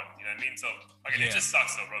on. You know what I mean? So again, it Yeah. just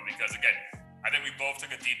sucks though, bro. Because again, I think we both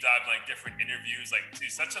took a deep dive in like different interviews. Like,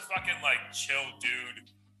 he's such a fucking like chill dude.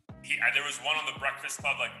 There was one on the Breakfast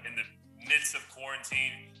Club, like in the midst of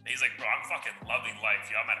quarantine. And he's like, bro, I'm fucking loving life.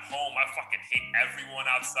 Yo, I'm at home. I fucking hate everyone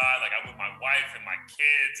outside. Like, I'm with my wife and my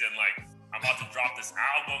kids, and like, I'm about to drop this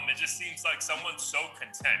album. It just seems like someone's so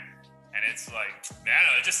content. And it's like, man, I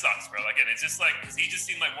don't know, it just sucks, bro. Like, and it's just like, because he just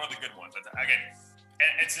seemed like one of the good ones. Again,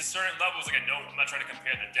 it's to certain levels. Like, I know I'm not trying to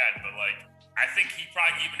compare the dead, but like, I think he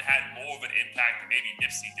probably even had more of an impact than maybe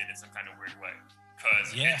Nipsey did in some kind of weird way.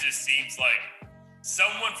 Because it just seems like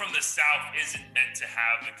someone from the South isn't meant to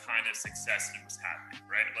have the kind of success he was having,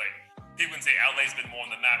 right? Like, people can say LA's been more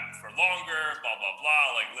on the map for longer, blah, blah,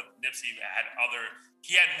 blah. Like, Nipsey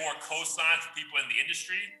he had more cosigns for people in the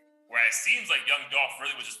industry, whereas it seems like Young Dolph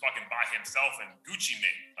really was just fucking by himself and Gucci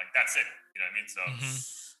Mane. Like, that's it. You know what I mean? So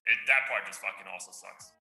that part just fucking also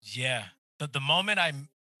sucks. Yeah. The moment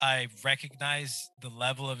I recognized the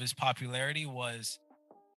level of his popularity was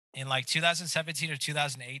in like 2017 or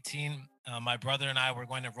 2018. My brother and I were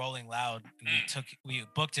going to Rolling Loud, and we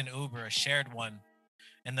booked an Uber, a shared one,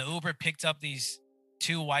 and the Uber picked up these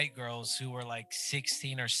two white girls who were like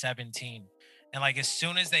 16 or 17. And like as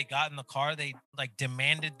soon as they got in the car, they like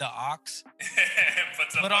demanded the aux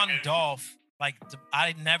put on Dolph. Like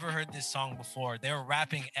I never heard this song before. They were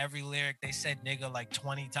rapping every lyric. They said nigga like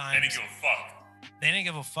 20 times. They didn't give a fuck. They didn't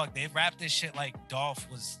give a fuck. They rapped this shit like Dolph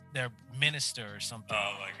was their minister or something.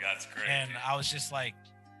 Oh my God, it's crazy. And I was just like,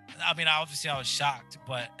 I mean, obviously I was shocked,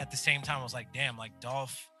 but at the same time I was like, damn, like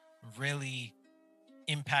Dolph really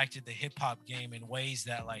impacted the hip hop game in ways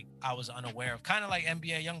that like I was unaware of. Kind of like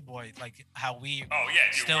NBA Youngboy, like how we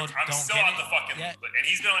I'm still on the fucking loop. And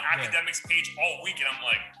he's been on Academics page all week, and I'm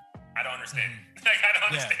like, I don't understand. Like I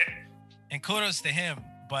don't understand. And kudos to him,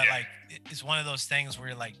 but like it's one of those things where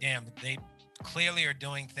you're like, damn, they clearly are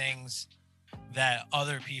doing things that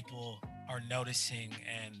other people are noticing,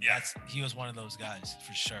 and he was one of those guys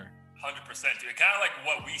for sure. 100%, dude. Kind of like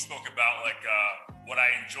what we spoke about, like what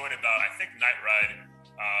I enjoyed about, I think, Night Ride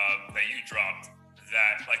that you dropped,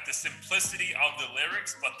 that like the simplicity of the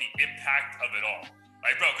lyrics, but the impact of it all.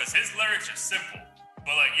 Like, bro, because his lyrics are simple,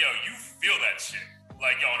 but like, yo, you feel that shit.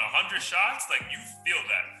 Like, yo, on 100 shots, like you feel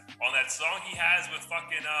that. On that song he has with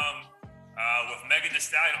fucking with Megan Thee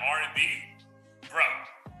Stallion R&B, bro,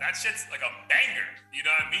 that shit's like a banger. You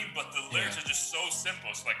know what I mean? But the lyrics are just so simple.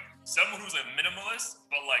 It's like someone who's a minimalist,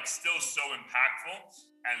 but like still so impactful,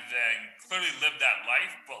 and then clearly live that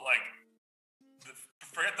life. But like,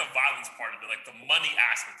 forget the violence part of it, like the money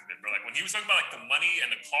aspect of it, bro. Like when he was talking about like the money and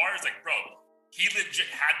the cars, like, bro, he legit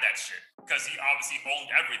had that shit because he obviously owned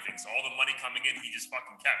everything. So all the money coming in, he just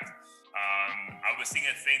fucking kept. I was seeing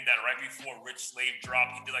a thing that right before Rich Slave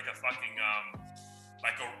dropped, he did like a fucking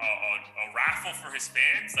like a raffle for his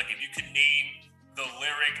fans. Like if you could name the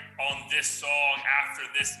lyric on this song after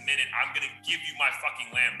this minute, I'm gonna give you my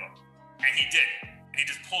fucking Lambo. And he did. And he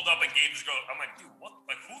just pulled up and gave this girl. I'm like, dude, what?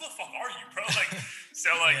 Like, who the fuck are you, bro? Like, so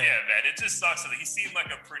like, yeah, man, it just sucks. He seemed like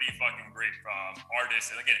a pretty fucking great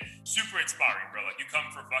artist. And again, super inspiring, bro. Like, you come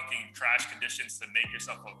from fucking trash conditions to make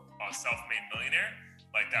yourself a self-made millionaire.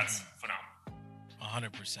 Like, that's phenomenal.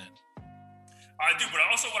 100%. Dude, but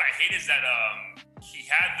also what I hate is that he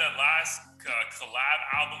had the last collab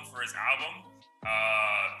album for his album,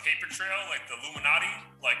 Paper Trail, like the Illuminati,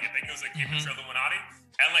 like I think it was like Paper Trail Illuminati,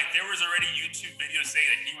 and like there was already YouTube videos saying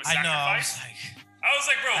that he was sacrificed. I was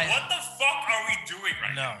like, bro, what the fuck are we doing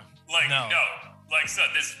right now? Like, no. Like, so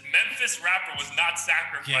this Memphis rapper was not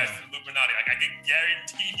sacrificed to Illuminati. Like, I can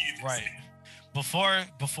guarantee you this. Right.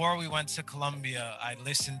 Before we went to Colombia, I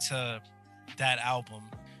listened to that album,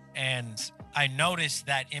 and I noticed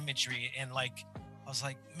that imagery, and like I was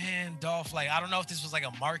like, man, Dolph, like I don't know if this was like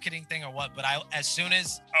a marketing thing or what, but as soon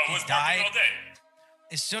as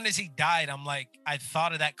he died, I'm like, I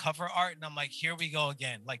thought of that cover art, and I'm like, here we go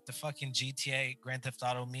again, like the fucking GTA Grand Theft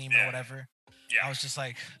Auto meme or whatever. I was just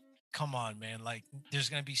like, come on, man, like there's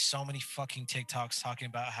gonna be so many fucking TikToks talking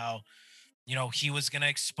about how, you know, he was gonna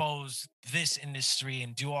expose this industry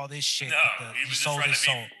and do all this shit. No, he was just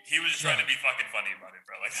trying to be fucking funny about it,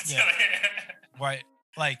 bro. Like, that's right.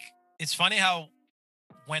 Like, it's funny how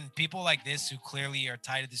when people like this who clearly are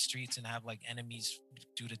tied to the streets and have like enemies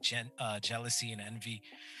due to jealousy and envy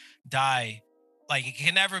die, like it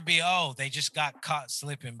can never be, oh, they just got caught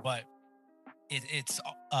slipping. But it's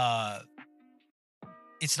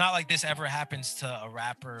not like this ever happens to a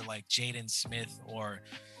rapper like Jaden Smith or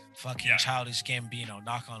fucking Childish Gambino,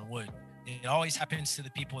 knock on wood. It always happens to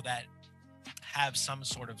the people that have some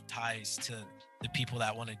sort of ties to the people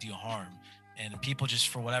that want to do harm, and people just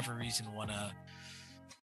for whatever reason want to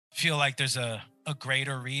feel like there's a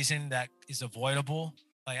greater reason that is avoidable.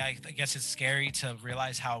 Like I guess it's scary to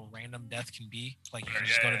realize how random death can be. Like you can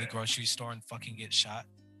just go to the grocery store and fucking get shot.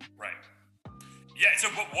 Right. Yeah,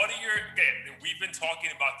 so but what are your, okay, we've been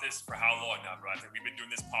talking about this for how long now, bro? I think we've been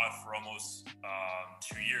doing this pod for almost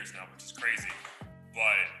 2 years now, which is crazy.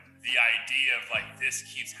 But the idea of like this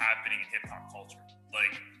keeps happening in hip hop culture.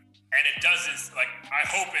 Like, and it doesn't, like, I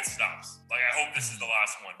hope it stops. Like, I hope this is the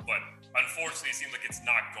last one. But unfortunately, it seems like it's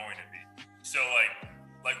not going to be. So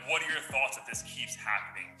like what are your thoughts that this keeps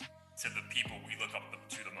happening to the people we look up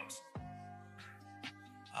to the most?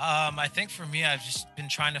 I think for me, I've just been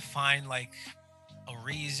trying to find like a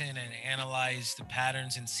reason and analyze the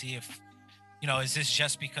patterns and see if, is this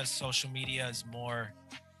just because social media is more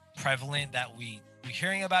prevalent that we're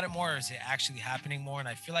hearing about it more, or is it actually happening more? And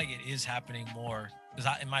I feel like it is happening more because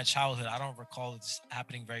in my childhood, I don't recall it's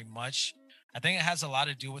happening very much. I think it has a lot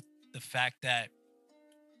to do with the fact that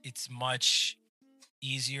it's much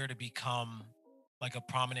easier to become like a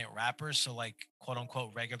prominent rapper. So like quote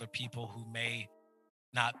unquote regular people who may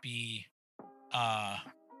not be uh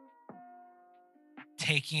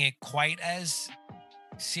taking it quite as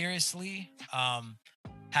seriously,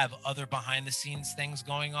 have other behind the scenes things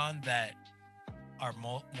going on that are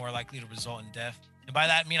more likely to result in death. And by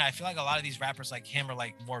that I mean I feel like a lot of these rappers like him are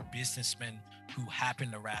like more businessmen who happen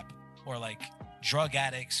to rap, or like drug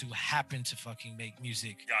addicts who happen to fucking make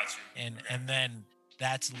music. Got you. And then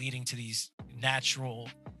that's leading to these natural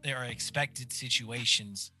or expected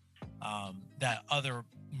situations that other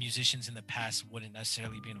musicians in the past wouldn't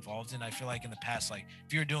necessarily be involved in. I feel like in the past, like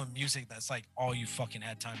if you were doing music, that's like all you fucking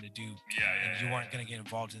had time to do, and you weren't gonna get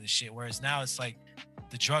involved in the shit. Whereas now it's like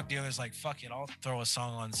the drug dealer's like, fuck it, I'll throw a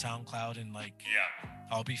song on SoundCloud and like,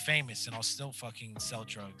 I'll be famous and I'll still fucking sell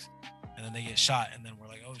drugs. And then they get shot, and then we're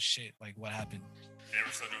like, oh shit, like what happened? They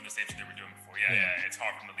were still doing the same shit they were doing before. Yeah. It's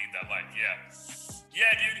hard for them to lead that life. Yeah,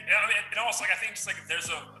 dude. I mean, and also like I think just like there's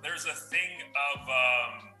a thing of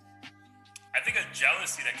I think a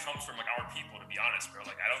jealousy that comes from like our people, to be honest, bro.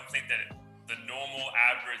 Like I don't think that the normal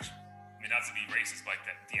average, I mean not to be racist, but like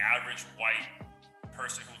that the average white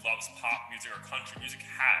person who loves pop music or country music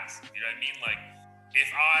has. You know what I mean? Like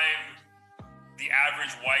if I'm the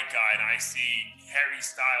average white guy and I see Harry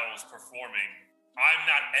Styles performing, I'm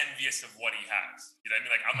not envious of what he has. You know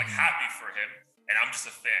what I mean? Like I'm like happy for him and I'm just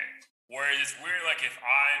a fan. Whereas it's weird, like if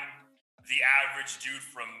I'm the average dude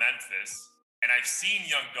from Memphis and I've seen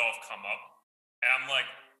Young Dolph come up and I'm like,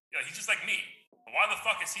 he's just like me. But why the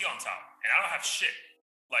fuck is he on top? And I don't have shit.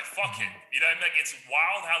 Like, fuck him. You know what I mean? Like, it's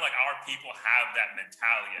wild how, like, our people have that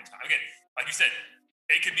mentality at times. Again, like you said,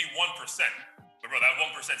 it could be 1%. But, bro, that 1%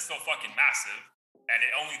 is still fucking massive. And it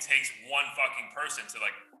only takes one fucking person to,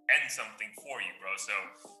 like, end something for you, bro. So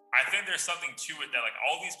I think there's something to it that, like,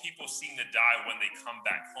 all these people seem to die when they come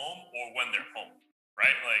back home or when they're home,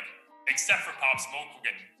 right? Like, except for Pop Smoke,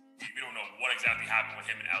 again, we don't know what exactly happened with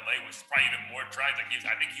him in LA, which is probably even more tragic. Like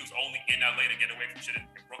I think he was only in LA to get away from shit in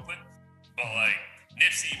Brooklyn. But like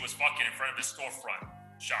Nipsey was fucking in front of his storefront,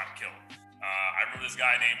 shot and killed. I remember this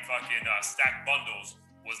guy named fucking Stack Bundles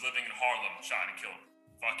was living in Harlem, shot and killed.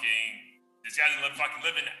 This guy doesn't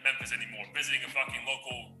live in Memphis anymore, visiting a fucking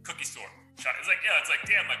local cookie store. Shot. It's like,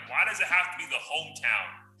 damn, like why does it have to be the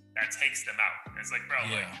hometown that takes them out? It's like, bro,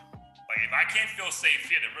 like if I can't feel safe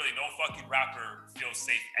here, then really no fucking rapper feels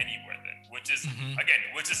safe anywhere then. Which is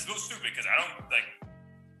so stupid because I don't like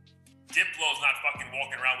Diplo's not fucking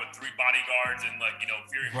walking around with 3 bodyguards and like,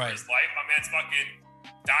 fearing for his life. My man's fucking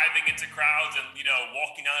diving into crowds and,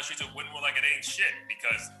 walking down the streets of Wynwood like it ain't shit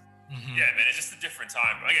because yeah, man, it's just a different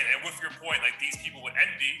time. But again, and with your point, like these people with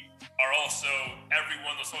envy are also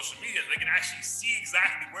everyone on social media. They can actually see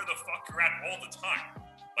exactly where the fuck you're at all the time.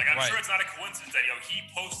 Like I'm sure it's not a coincidence that he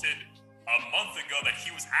posted a month ago that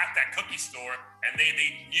he was at that cookie store and they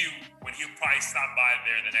knew when he would probably stop by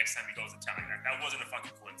there the next time he goes to town. Like that wasn't a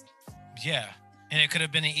fucking coincidence. Yeah. And it could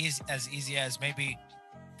have been as easy as maybe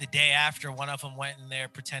the day after one of them went in there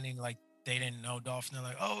pretending like they didn't know Dolph. And they're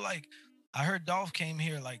like, oh, like I heard Dolph came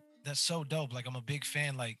here. Like that's so dope. Like I'm a big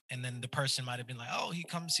fan. Like, and then the person might've been like, oh, he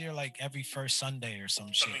comes here like every first Sunday or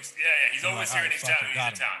some shit. Yeah. He's always here in his town. He's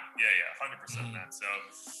in town. Yeah. 100% man. So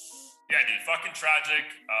yeah, dude, fucking tragic.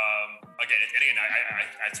 Again,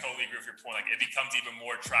 I totally agree with your point. Like, it becomes even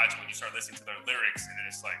more tragic when you start listening to their lyrics, and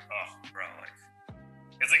it's like, oh, bro, like,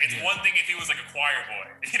 it's one thing if he was like a choir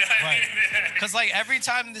boy, you know what I mean? Because like every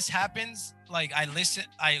time this happens, like I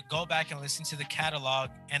go back and listen to the catalog,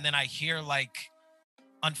 and then I hear like,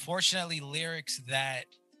 unfortunately, lyrics that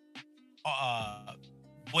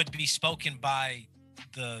would be spoken by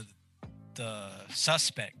the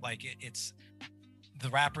suspect. Like it's the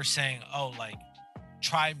rapper saying, oh, like,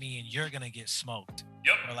 try me and you're gonna get smoked.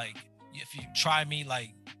 Yep. Or like, if you try me, like,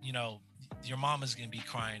 your mama's gonna be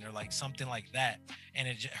crying, or like something like that, and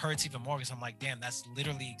it hurts even more because I'm like, damn, that's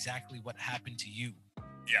literally exactly what happened to you.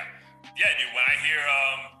 Yeah, dude. When I hear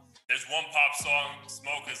there's one pop song,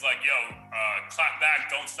 Smoke is like, yo, clap back,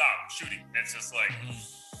 don't stop shooting. It's just like,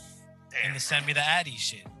 damn. And to send me the Addy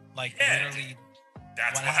shit, like literally.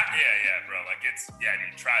 That's what happened. Yeah, bro. Like it's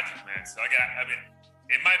dude, tragic, man. So I mean,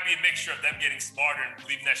 it might be a mixture of them getting smarter and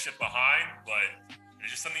leaving that shit behind, but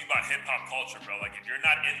there's just something about hip hop culture, bro. Like if you're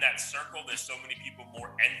not in that circle, there's so many people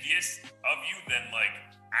more envious of you than like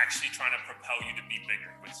actually trying to propel you to be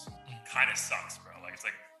bigger, which kind of sucks, bro. Like it's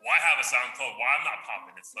like, why have a SoundCloud? Why I'm not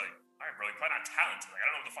popping? It's like, all right, bro, you're probably not talented. Like I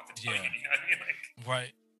don't know what the fuck to tell you. You know what I mean? Like,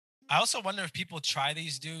 right. I also wonder if people try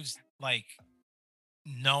these dudes like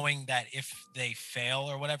knowing that if they fail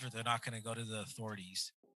or whatever, they're not going to go to the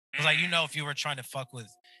authorities. Because like, you know, if you were trying to fuck with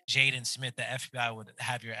Jaden Smith, the FBI would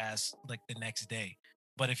have your ass like the next day.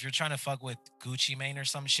 But if you're trying to fuck with Gucci Mane or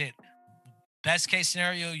some shit, best case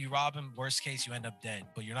scenario, you rob him. Worst case, you end up dead.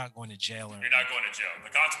 But you're not going to jail. You're not going to jail. The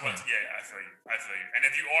consequence, I feel you. And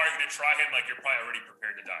if you are going to try him, like you're probably already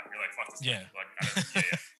prepared to die. You're like, fuck this. Yeah. Like,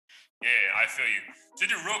 yeah, I feel you. So,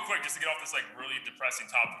 dude, real quick, just to get off this like really depressing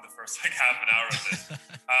topic, the first like half an hour of this.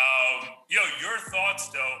 Your thoughts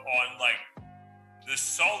though on like the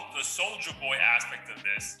Soulja Boy aspect of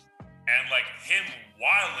this, and like him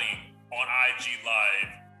wilding on IG Live,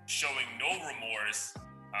 showing no remorse.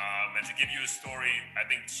 And to give you a story, I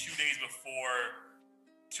think 2 or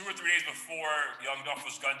 3 days before Young Dolph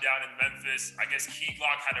was gunned down in Memphis, I guess Key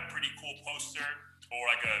Glock had a pretty cool poster or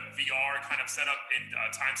like a VR kind of setup in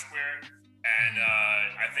Times Square. And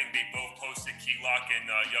I think they both posted, Key Glock and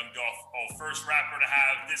Young Dolph, first rapper to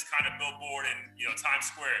have this kind of billboard in Times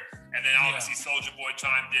Square. And then obviously Soulja Boy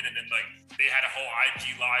chimed in, and then like they had a whole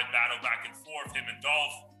IG Live battle back and forth, him and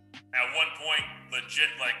Dolph. At one point,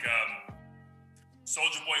 legit like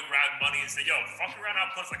Soulja Boy grabbed money and said, yo, fuck around,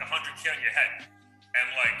 I'll put like 100K on your head. And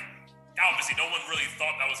like, obviously no one really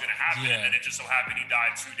thought that was going to happen. And then it just so happened he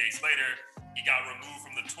died 2 days later. He got removed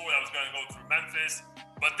from the tour that was going to go through Memphis.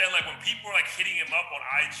 But then like when people were like hitting him up on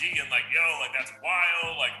IG and like, yo, like that's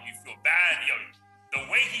wild, like you feel bad, the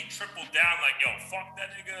way he tripled down, like, yo, fuck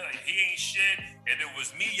that nigga, like, he ain't shit. If it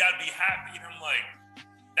was me, I'd be happy. And I'm like,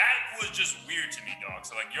 that was just weird to me, dog.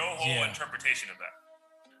 So like your whole interpretation of that.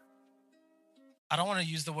 I don't want to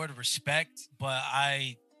use the word respect, but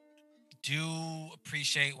I do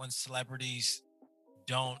appreciate when celebrities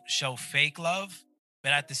don't show fake love.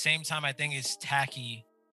 But at the same time, I think it's tacky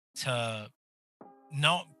to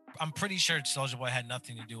I'm pretty sure Soulja Boy had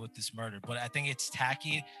nothing to do with this murder, but I think it's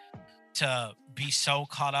tacky to be so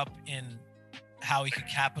caught up in how he could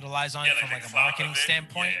capitalize on it from like a marketing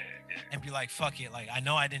standpoint and be like, fuck it. Like, I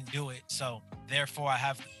know I didn't do it. So therefore I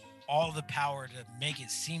have all the power to make it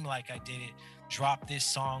seem like I did it. Drop this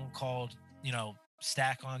song called,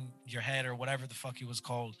 Stack on Your Head or whatever the fuck it was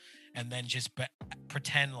called. And then just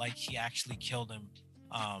pretend like he actually killed him.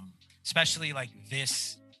 Especially like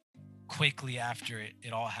this quickly after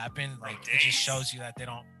it all happened. Like it just shows you that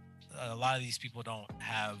a lot of these people don't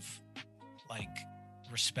have like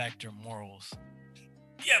respect or morals.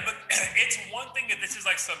 Yeah, but it's one thing that this is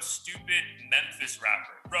like some stupid Memphis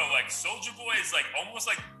rapper. Bro, like Soulja Boy is like almost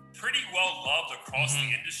like pretty well loved across the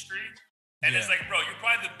industry. And it's like, bro, you're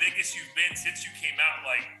probably the biggest you've been since you came out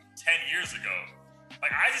like 10 years ago. Like,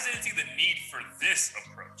 I just didn't see the need for this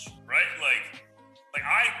approach, right? Like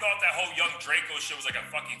I thought that whole Young Draco shit was like a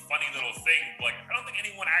fucking funny little thing. But like, I don't think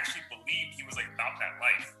anyone actually believed he was like about that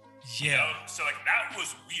life. Yeah. So like, that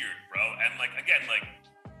was weird, bro. And like, again, like,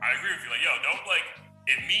 I agree with you. Like, yo, don't like,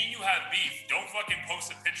 if me and you have beef, don't fucking post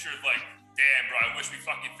a picture of like, damn, bro, I wish we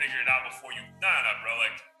fucking figured it out before you. Nah, bro.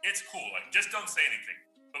 Like, it's cool. Like, just don't say anything.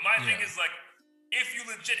 But my thing is like, if you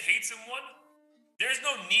legit hate someone, there's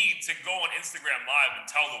no need to go on Instagram Live and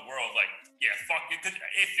tell the world like, yeah, fuck it. Cause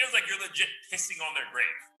it feels like you're legit pissing on their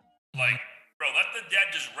grave. Like, bro, let the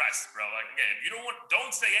dead just rest, bro. Like, again, if you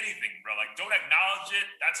don't say anything, bro. Like, don't acknowledge it.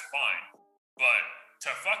 That's fine. But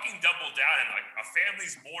to fucking double down and like a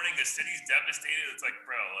family's mourning, a city's devastated, it's like,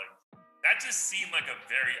 bro, like, that just seemed like a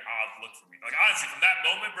very odd look for me. Like, honestly, from that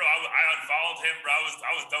moment, bro, I unfollowed him, bro.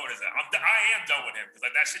 I was done with his ass. I am done with him because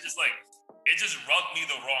like that shit just like, it just rubbed me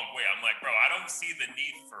the wrong way. I'm like, bro, I don't see the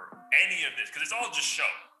need for any of this because it's all just show.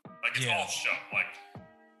 Like, it's all show. Like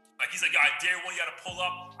he's like, yo, I dare one of y'all to pull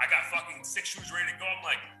up. I got fucking 6 shoes ready to go. I'm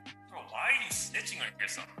like, bro, why are you snitching on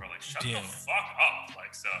yourself, bro? Like, shut the fuck up.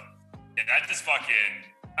 Like, so, yeah, that just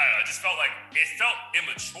fucking, I don't know, it just felt like, it felt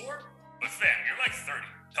immature, but fam, you're like 30.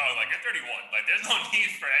 So, like, you're 31. Like, there's no need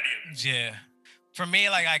for any of this. Yeah. For me,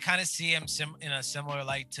 like, I kind of see him in a similar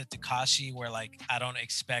light to Tekashi, where, like, I don't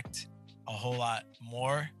expect a whole lot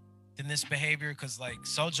more than this behavior, because like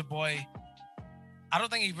Soulja Boy, I don't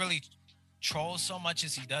think he really trolls so much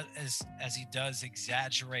as he does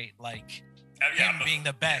exaggerate like him being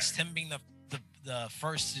the best, him being the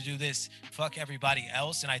first to do this, fuck everybody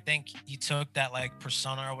else. And I think he took that like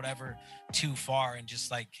persona or whatever too far and just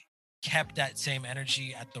like kept that same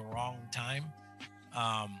energy at the wrong time.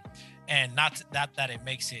 And not that it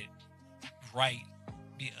makes it right,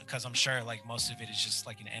 because I'm sure like most of it is just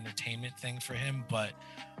like an entertainment thing for him. But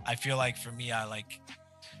I feel like for me, I like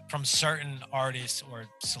from certain artists or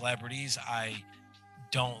celebrities, I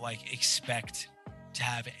don't like expect to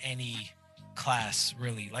have any class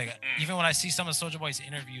really. Like even when I see some of Soulja Boy's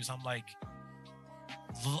interviews, I'm like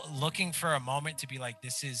looking for a moment to be like,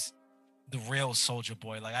 this is the real Soulja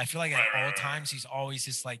Boy. Like I feel like at all times he's always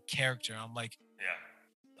this like character. I'm like,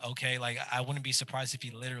 okay, like I wouldn't be surprised if he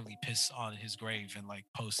literally pissed on his grave and like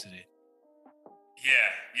posted it.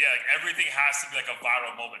 Yeah, like everything has to be like a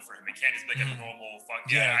viral moment for him. It can't just be like a normal fuck.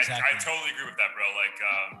 Yeah, exactly. I totally agree with that, bro. Like,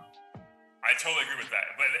 I totally agree with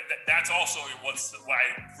that. But that's also what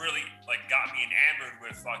really like got me enamored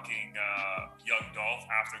with fucking Young Dolph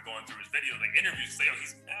after going through his videos, like interviews. Like, yo,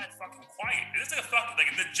 he's mad fucking quiet. It's like a fucking like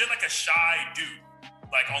legit like a shy dude.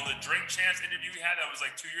 Like on the Drink Champs interview we had that was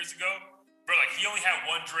like 2 years ago, bro. Like he only had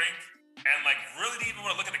one drink. And like really didn't even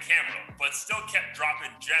want to look at the camera, but still kept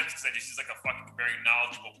dropping gems because he's like a fucking very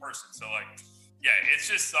knowledgeable person. So like, yeah, it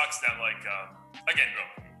just sucks that like, again, bro,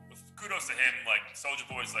 kudos to him. Like Soulja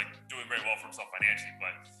Boy's like doing very well for himself financially,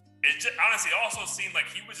 but it just, honestly also seemed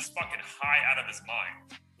like he was just fucking high out of his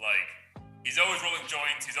mind. Like he's always rolling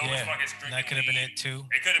joints, he's always fucking drinking. That could have been it too.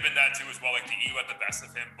 It could have been that too as well. Like the ego at the best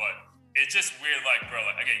of him, but it's just weird. Like, bro,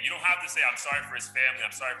 like again, you don't have to say I'm sorry for his family,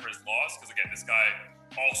 I'm sorry for his loss, because again, this guy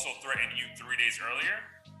also threatened you 3 days earlier.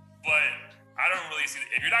 But I don't really see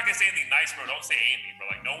if you're not gonna say anything nice, bro, don't say anything,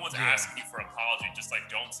 bro. Like no one's asking you for an apology. Just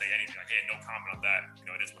like don't say anything. Like, hey, no comment on that.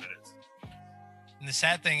 You know, it is what it is. And the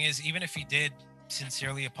sad thing is, even if he did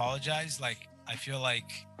sincerely apologize, like I feel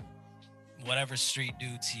like whatever street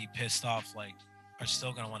dudes he pissed off like are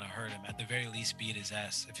still gonna want to hurt him. At the very least, beat his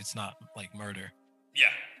ass if it's not like murder.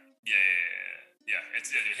 Yeah. It's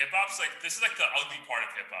hip hop's like this is like the ugly part of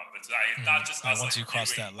hip hop. It's not just us. Once like, you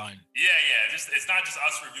cross that line. Yeah. It's not just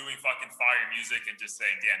us reviewing fucking fire music and just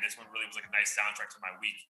saying, damn, this one really was like a nice soundtrack to my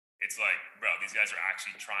week. It's like, bro, these guys are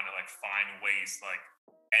actually trying to like find ways to like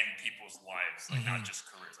end people's lives, like not just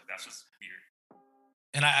careers. Like that's just weird.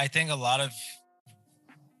 And I think a lot of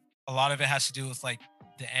it has to do with like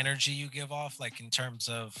the energy you give off, like in terms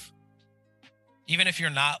of even if you're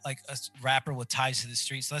not like a rapper with ties to the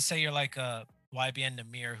streets. Let's say you're like a YBN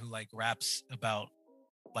Namir who like raps about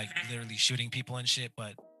like literally shooting people and shit,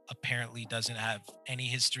 but apparently doesn't have any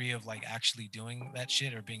history of like actually doing that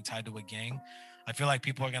shit or being tied to a gang. I feel like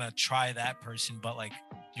people are gonna try that person, but like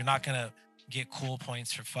you're not gonna get cool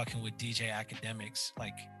points for fucking with DJ Academics,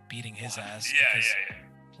 like beating his ass. Yeah.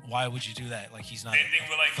 Why would you do that? Like he's not. Same thing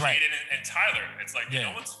with like Jaden and Tyler. It's like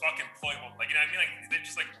no one's fucking playing. Like you know what I mean? Like they're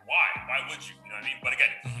just like why would you? You know what I mean? But again,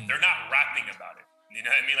 they're not rapping about it. You know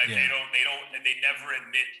what I mean? Like they never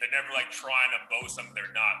admit, they're never like trying to boast something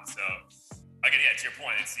they're not. So again, to your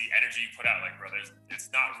point, it's the energy you put out. Like, bro, it's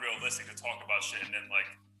not realistic to talk about shit. And then like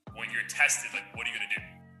when you're tested, like what are you gonna do?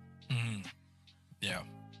 Yeah.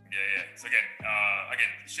 So again,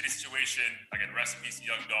 shitty situation. Again, rest in peace to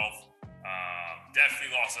Young Dolph.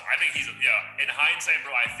 Definitely lost him. I think he's in hindsight,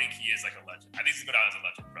 bro, I think he is like a legend. I think he's going down as a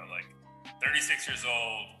legend, bro. Like 36 years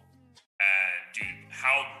old. And dude,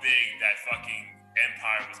 how big that fucking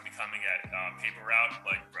empire was becoming at Paper Route,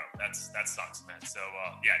 like, bro, that sucks, man. So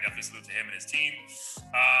definitely salute to him and his team.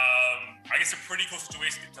 I guess a pretty cool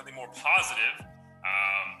situation, something more positive.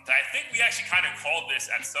 That I think we actually kind of called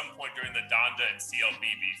this at some point during the Donda and CLB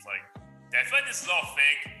beef. Like, I feel like this is all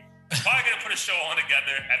fake. Probably gonna put a show on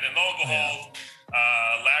together, and then lo and behold,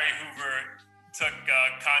 Larry Hoover took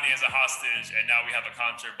Kanye as a hostage, and now we have a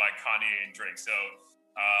concert by Kanye and Drake. So,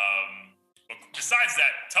 but besides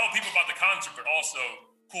that, tell people about the concert, but also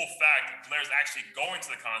cool fact, Blair's actually going to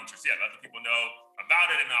the concert. So let the people know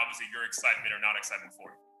about it, and obviously your excitement or not excitement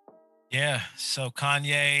for it. Yeah, so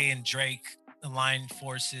Kanye and Drake aligned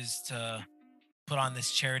forces to put on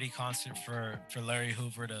this charity concert for Larry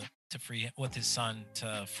Hoover to free with his son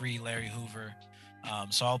to free Larry Hoover.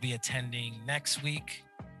 So I'll be attending next week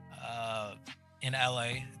in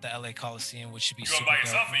LA, the LA Coliseum, which should be super by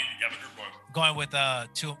yourself dope. Or you have a group going with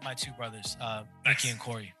my two brothers, Nicky and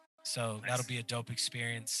Corey. So that'll be a dope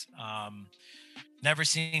experience. Never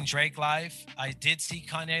seen Drake live. I did see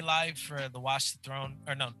Kanye live for the Watch the Throne,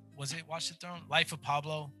 or no, was it Watch the Throne? Life of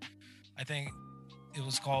Pablo. I think it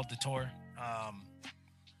was called the tour.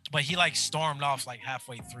 But he like stormed off like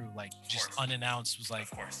halfway through, like just unannounced, was like,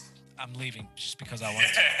 of course, I'm leaving just because I want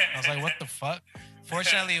to. I was like, what the fuck?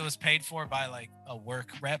 Fortunately, it was paid for by like a work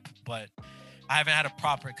rep, but I haven't had a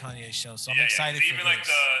proper Kanye show, so I'm excited. Even like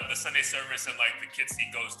the Sunday service and like the kids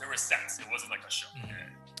he goes, there were sets. It wasn't like a show.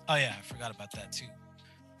 Mm-hmm. Oh yeah, I forgot about that too.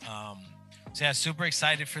 So yeah, super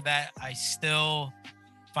excited for that. I still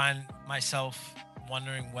find myself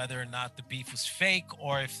wondering whether or not the beef was fake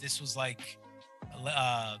or if this was like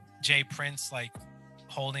Jay Prince like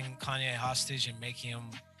holding Kanye hostage and making him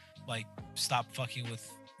like stop fucking with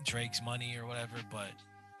Drake's money or whatever. But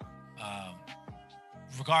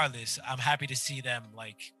regardless, I'm happy to see them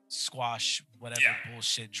like squash whatever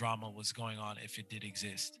bullshit drama was going on if it did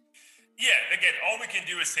exist. Yeah, again, all we can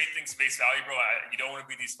do is say things face value, bro. You don't want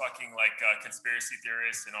to be these fucking like conspiracy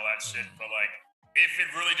theorists and all that shit, but like if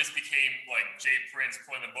it really just became like Jay Prince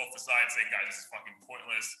pulling them both aside saying, guys, this is fucking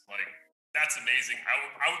pointless, like that's amazing.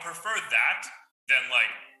 I would prefer that than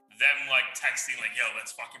like them like texting like, yo,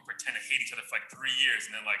 let's fucking pretend to hate each other for like 3 years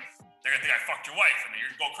and then like they're gonna think I fucked your wife and then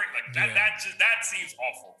you're gonna go crazy. Like that seems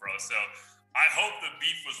awful, bro. So I hope the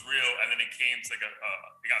beef was real and then it came to like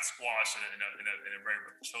it got squashed in a very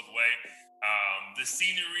chilled way. The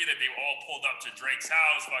scenery that they all pulled up to Drake's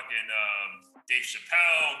house, fucking Dave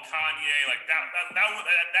Chappelle, Kanye, like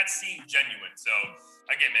that seemed genuine. So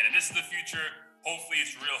again, man, this is the future. Hopefully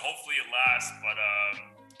it's real. Hopefully it lasts. But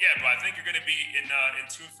yeah, bro, I think you're gonna be in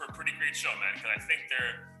tune for a pretty great show, man. Because I think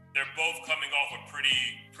they're both coming off a pretty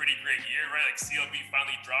great year, right? Like CLB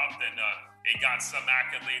finally dropped and it got some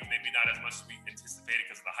accolades, maybe not as much as we anticipated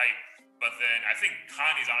because of the hype. But then I think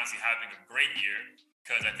Kanye's honestly having a great year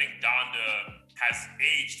because I think Donda has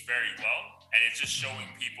aged very well, and it's just showing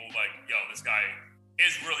people like, yo, this guy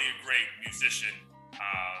is really a great musician,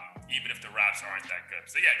 even if the raps aren't that good.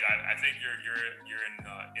 So yeah, I think you're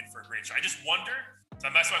in for a great show. I just wonder. So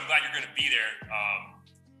that's why I'm glad you're going to be there.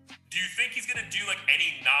 Do you think he's going to do like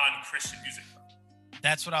any non-Christian music?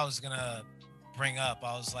 That's what I was going to bring up.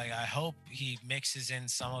 I was like, I hope he mixes in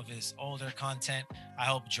some of his older content. I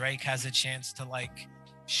hope Drake has a chance to like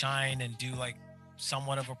shine and do like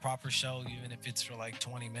somewhat of a proper show, even if it's for like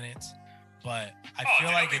 20 minutes. But I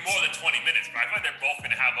feel like it's more than 20 minutes, but I feel like they're both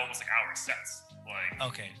going to have almost like hour sets. Like,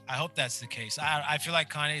 okay, I hope that's the case. I feel like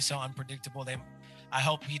Kanye's so unpredictable. I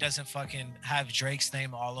hope he doesn't fucking have Drake's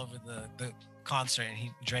name all over the concert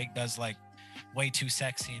and Drake does like way too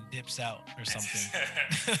sexy and dips out or something.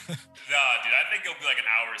 Nah, dude, I think it'll be like an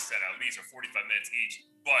hour set at least, or 45 minutes each.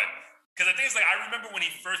 But because the thing is, like, I remember when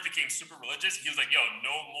he first became super religious, he was like, yo,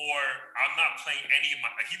 no more, I'm not playing any of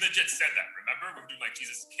my, like, he legit said that, remember? We were doing like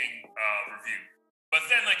Jesus King review. But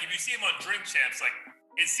then, like, if you see him on Drink Champs, like,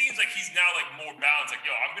 it seems like he's now like more balanced. Like,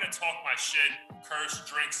 yo, I'm gonna talk my shit, curse,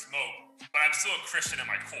 drink, smoke, but I'm still a Christian in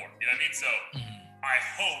my core. You know what I mean? So I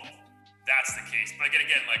hope that's the case. But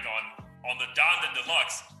again, like on the Donda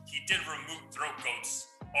Deluxe, he did remove throat goats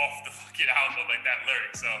off the fucking album, like that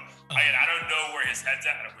lyric. So again, I don't know where his head's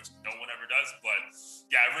at, which no one ever does. But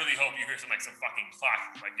yeah, I really hope you hear some fucking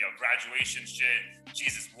classics, like, yo, graduation shit,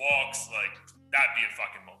 Jesus Walks, like that'd be a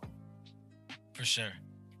fucking moment. For sure.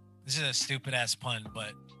 This is a stupid ass pun,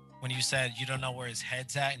 but when you said you don't know where his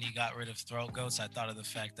head's at and he got rid of throat goats, I thought of the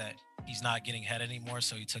fact that he's not getting head anymore,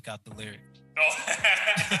 so he took out the lyric. Oh.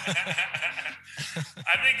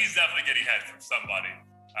 I think he's definitely getting head from somebody.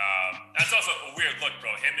 That's also a weird look,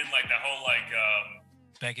 bro. Him in like that whole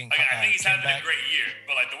begging. Like, I think he's having a great year,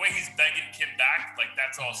 but like the way he's begging Kim back, like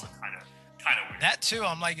that's also kind of weird. That too,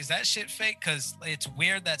 I'm like, is that shit fake? Because it's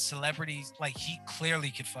weird that celebrities, like, he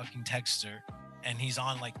clearly could fucking text her, and he's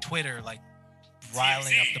on like Twitter, like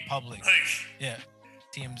riling up the public. Like, yeah,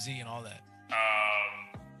 TMZ and all that.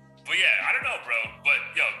 But yeah, I don't know, bro. But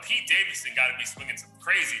yo, Pete Davidson got to be swinging some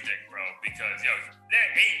crazy dick, bro. Because yo, there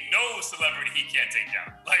ain't no celebrity he can't take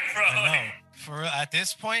down. Like, bro, I know. For at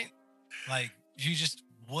this point, like, you just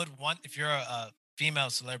would want, if you're a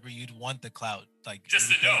female celebrity, you'd want the clout. Like,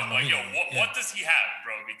 just to know, like, yo, what does he have,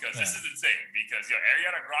 bro? Because this is insane. Because yo,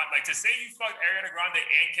 Ariana Grande, like, to say you fucked Ariana Grande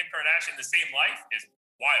and Kim Kardashian in the same life is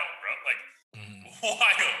wild, bro. Like,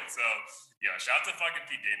 wild. So, yo, shout out to fucking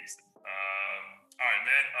Pete Davidson. All right,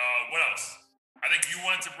 man. What else? I think you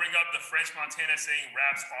wanted to bring up the French Montana saying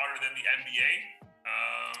rap's harder than the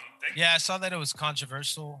NBA. Yeah, I saw that it was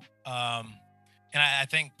controversial. And I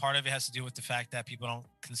think part of it has to do with the fact that people don't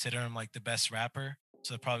consider him like the best rapper.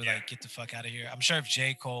 So they're probably like, get the fuck out of here. I'm sure if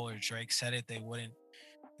J. Cole or Drake said it,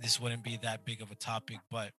 this wouldn't be that big of a topic.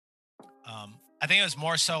 But I think it was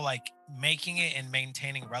more so like making it and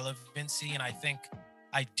maintaining relevancy. And I think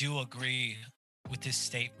I do agree with this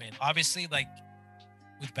statement. Obviously, like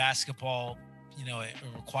with basketball, you know, it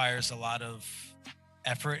requires a lot of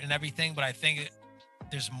effort and everything, but I think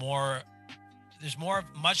there's much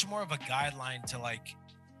more of a guideline to like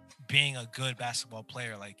being a good basketball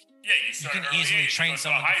player. Like, yeah, you can easily train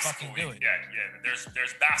someone to fucking do it. Yeah. There's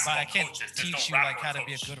But basketball I can't coaches. teach you like how to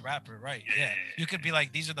be a good rapper, right? Yeah. You could be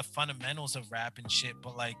like, these are the fundamentals of rap and shit,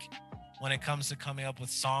 but like when it comes to coming up with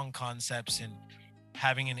song concepts and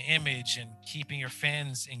having an image and keeping your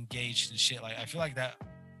fans engaged and shit, like I feel like that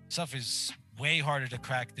stuff is way harder to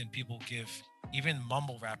crack than people give even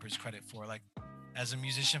mumble rappers credit for. Like, as a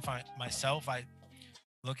musician myself, I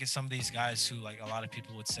look at some of these guys who like a lot of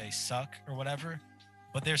people would say suck or whatever,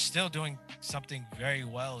 but they're still doing something very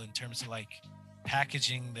well in terms of like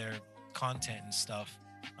packaging their content and stuff.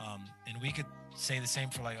 And we could say the same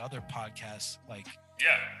for like other podcasts. Like,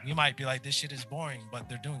 yeah, we might be like, this shit is boring, but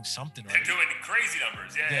they're doing something right. They're doing crazy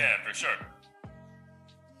numbers. Yeah, for sure.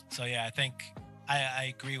 So yeah, I think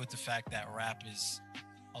I agree with the fact that rap is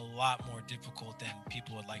a lot more difficult than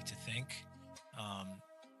people would like to think.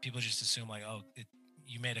 People just assume like, oh,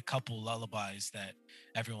 you made a couple lullabies that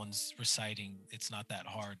everyone's reciting. It's not that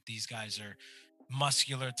hard. These guys are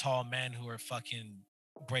muscular, tall men who are fucking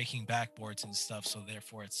breaking backboards and stuff. So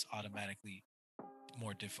therefore, it's automatically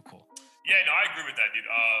more difficult. Yeah, no, I agree with that, dude.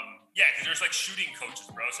 Yeah, because there's like shooting coaches,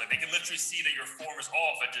 bro. So like, they can literally see that your form is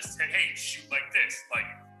off and just say, hey, shoot like this. Like,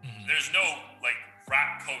 there's no like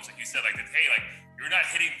rap coach, like you said, like, hey, like, you're not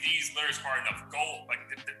hitting these lyrics hard enough. Go, like,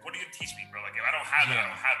 what are you gonna teach me, bro? Like, if I don't have it, I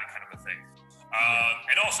don't have it, kind of a thing.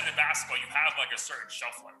 And also in basketball, you have like a certain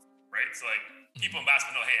shelf life, right? So like, people in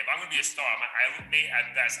basketball know, hey, if I'm gonna be a star, I may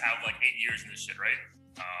at best have like 8 years in this shit, right?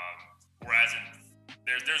 Whereas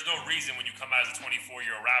there's no reason when you come out as a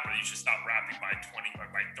 24-year-old rapper, you should stop rapping by 20 or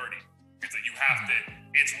by 30. It's like you have to,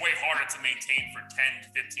 it's way harder to maintain for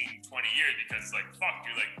 10, 15, 20 years because it's like, fuck,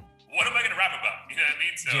 dude, like, what am I going to rap about? You know what I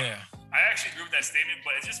mean? So I actually agree with that statement,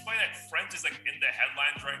 but it's just funny that French is like in the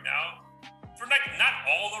headlines right now for like not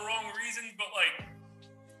all the wrong reasons, but like,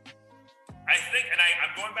 I think, and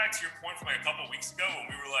I'm going back to your point from like a couple of weeks ago when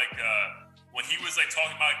we were like, when he was like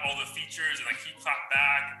talking about like all the features and like he clapped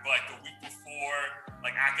back, but like the week before,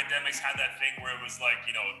 like Academics had that thing where it was like,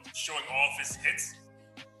 you know, showing off his hits.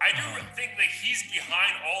 I do think that he's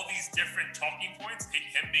behind all these different talking points,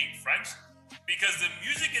 him being French, because the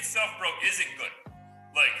music itself, bro, isn't good.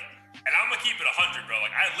 Like, and I'm gonna keep it 100, bro.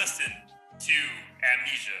 Like, I listened to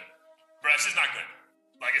Amnesia, bro. It's just not good.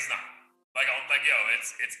 Like, it's not. Like, yo,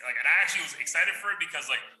 it's like, and I actually was excited for it because,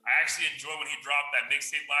 like, I actually enjoyed when he dropped that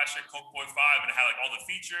mixtape last year, Coke Boy 5, and it had like all the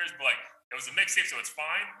features, but like, it was a mixtape, so it's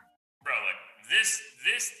fine, bro. Like, this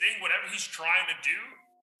thing, whatever he's trying to do,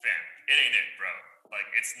 fam, it ain't it, bro. Like,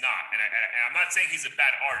 it's not. And I'm not saying he's a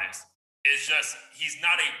bad artist. It's just he's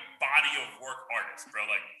not a body of work artist, bro.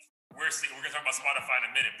 Like, we're gonna talk about Spotify in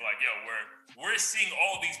a minute, but like, yo, we're seeing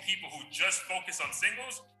all these people who just focus on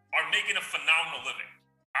singles are making a phenomenal living.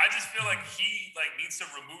 I just feel like he like needs to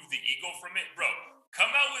remove the ego from it, bro.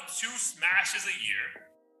 Come out with 2 smashes a year,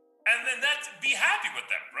 and then be happy with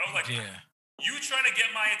that, bro. Like, you trying to get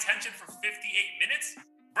my attention for 58 minutes,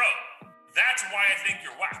 bro? That's why I think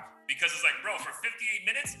you're whack. Because it's like, bro, for 58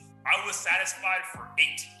 minutes, I was satisfied for 8.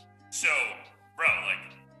 So, bro,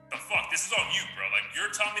 like, the fuck? This is on you, bro. Like, you're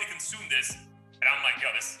telling me to consume this, and I'm like, yo,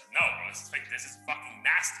 no, bro, this is fucking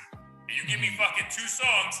nasty. If you give me fucking 2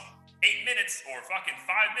 songs, 8 minutes, or fucking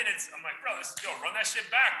 5 minutes, I'm like, bro, run that shit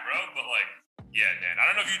back, bro. But like, yeah, man, I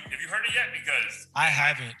don't know if you heard it yet, because I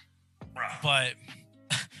haven't, bro. But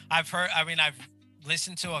I've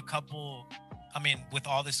listened to a couple. I mean, with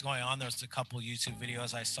all this going on, there's a couple YouTube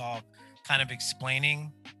videos I saw kind of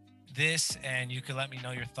explaining this, and you could let me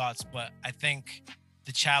know your thoughts. But I think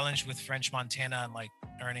the challenge with French Montana and like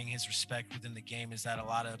earning his respect within the game is that a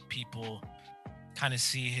lot of people kind of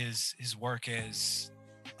see his work as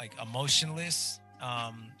like emotionless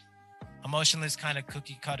kind of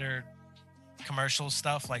cookie cutter commercial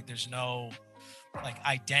stuff. Like, there's no like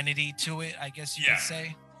identity to it, I guess you could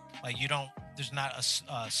say. Like, there's not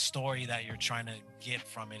a story that you're trying to get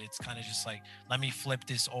from it. It's kind of just like, let me flip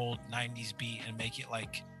this old 90s beat and make it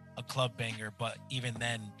like a club banger. But even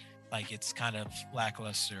then, like, it's kind of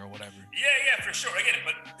lackluster or whatever. Yeah, for sure. I get it.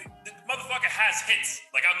 But the motherfucker has hits.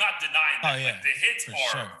 Like, I'm not denying that. Oh, yeah. Like, the hits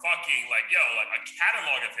are fucking like, yo, like a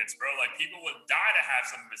catalog of hits, bro. Like, people would die to have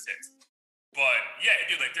some of his hits. But yeah,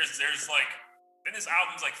 dude, like, there's like, then his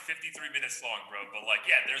album's like 53 minutes long, bro. But like,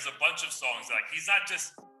 yeah, there's a bunch of songs that, like, he's not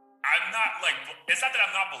just, I'm not like, it's not that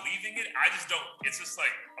I'm not believing it. I just don't, it's just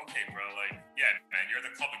like, okay, bro, like, yeah, man, you're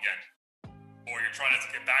the club again. Or you're trying to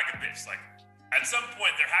get back a bitch. Like, at some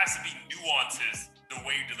point, there has to be nuances the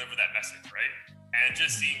way you deliver that message, right? And it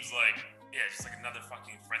just seems like Yeah, just like another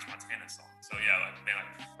fucking French Montana song. So yeah, like man,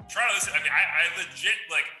 like try to listen. I mean, I legit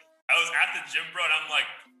like I was at the gym, bro, and I'm like,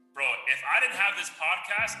 bro, if I didn't have this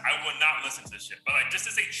podcast, I would not listen to this shit. But like just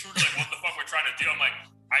to say true to like what the fuck we're trying to do, I'm like,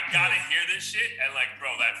 I gotta hear this shit. And like,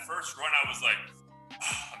 bro, that first run, I was like,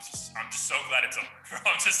 oh, I'm just so glad it's over, bro.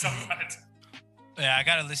 I'm just so glad it's over. Yeah, I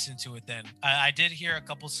gotta listen to it then. I did hear a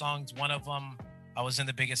couple songs. One of them I wasn't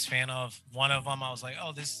the biggest fan of. One of them I was like,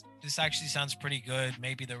 oh, this actually sounds pretty good.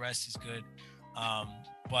 Maybe the rest is good.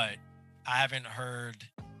 But I haven't heard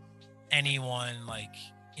anyone like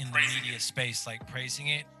in the media space like praising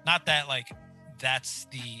it. Not that like that's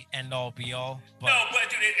the end all be all. But no, but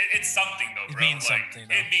dude, it's something though, bro. It means like, something.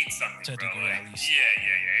 It means something, to a bro. degree, like, at least.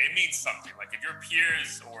 Yeah. It means something. Like if your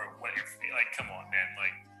peers or what, like, come on, man.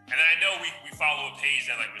 Like, and then I know we follow a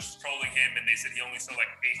page that like was trolling him, and they said he only sold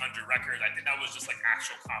like 800 records. I think that was just like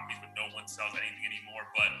actual copies, but no one sells anything anymore.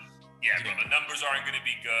 But yeah, bro, the numbers aren't going to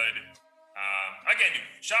be good. Again, dude,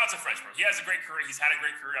 shout out to French, bro. He has a great career. He's had a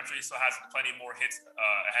great career. I'm sure he still has plenty more hits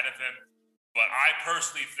ahead of him. But I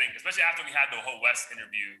personally think, especially after we had the whole West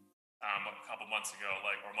interview a couple months ago,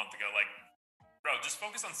 like, or a month ago, like, bro, just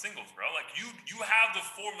focus on singles, bro. Like, you have the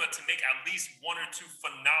formula to make at least one or two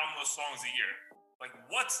phenomenal songs a year. Like,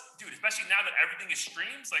 dude, especially now that everything is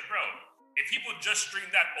streams, like, bro, if people just stream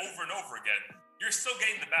that over and over again, you're still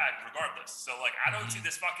getting the bag regardless. So, like, I don't see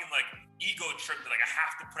this fucking, like, ego trip that, like, I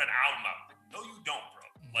have to put an album out. Like, no, you don't, bro.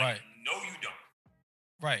 Like, no, you don't.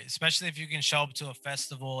 Right, especially if you can show up to a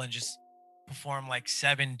festival and just perform like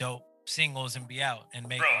 7 dope singles and be out and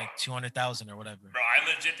make like 200,000 or whatever. Bro, I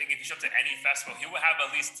legit think if you show up to any festival, he will have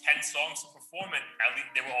at least 10 songs to perform, and at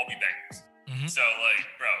least they will all be bangers. So like,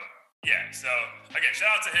 bro, yeah. So again,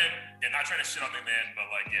 shout out to him. Yeah, not trying to shit on the man,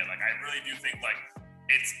 but like, yeah, like I really do think like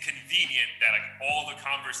it's convenient that like all the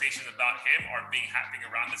conversations about him are happening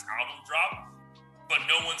around this album drop, but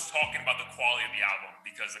no one's talking about the quality of the album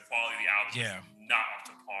because the quality of the album is not up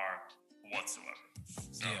to par whatsoever.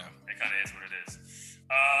 So it kind of is what it is.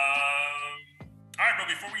 All right, bro,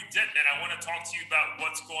 before we dip, man, I want to talk to you about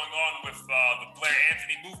what's going on with the Blair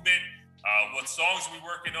Anthony movement. What songs are we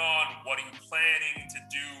working on? What are you planning to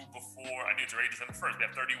do before? I think it's already December 1st. We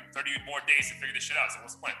have 30 more days to figure this shit out. So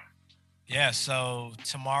what's the plan? Yeah, so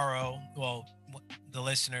tomorrow, well, the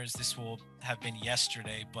listeners, this will have been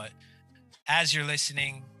yesterday, but as you're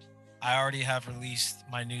listening, I already have released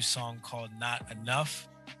my new song called Not Enough,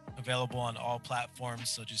 available on all platforms.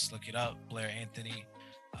 So just look it up, Blair Anthony.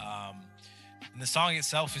 And the song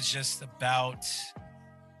itself is just about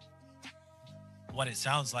what it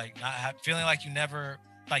sounds like, feeling like you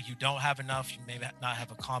don't have enough, you maybe not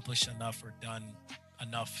have accomplished enough or done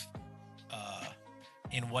enough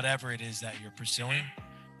in whatever it is that you're pursuing.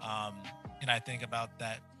 And I think about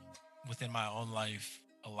that within my own life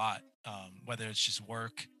a lot, whether it's just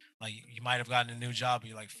work. Like you might have gotten a new job,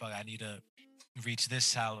 you're like, fuck, I need to reach this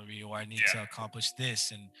salary, or I need to accomplish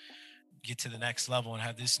this and get to the next level and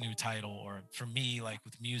have this new title. Or for me, like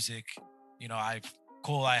with music, you know, I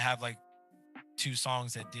have like 2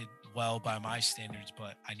 songs that did well by my standards,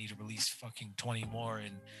 but I need to release fucking 20 more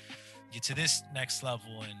and get to this next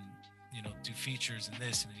level and, you know, do features and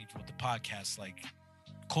this and with the podcast. Like,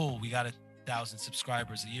 cool, we got 1,000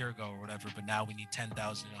 subscribers a year ago or whatever, but now we need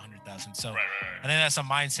 10,000 and 100,000. So I think that's a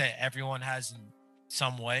mindset everyone has in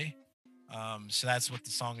some way. So that's what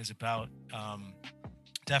the song is about.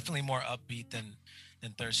 Definitely more upbeat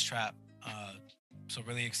than Thirst Trap. So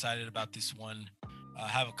really excited about this one. I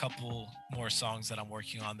have a couple more songs that I'm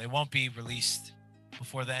working on. They won't be released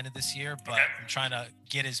before the end of this year, but I'm trying to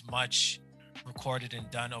get as much recorded and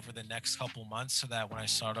done over the next couple months so that when I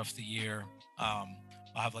start off the year, I'll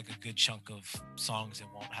have like a good chunk of songs and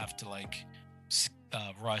won't have to like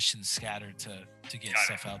rush and scatter to get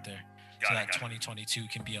stuff out there. So that 2022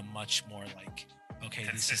 can be a much more like, okay,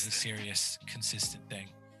 consistent. This is a serious, consistent thing.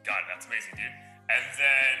 God, that's amazing, dude. And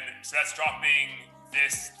then, so that's dropping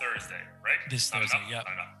this Thursday, right? This Thursday, yeah.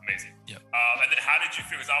 Amazing. Yep. And then how did you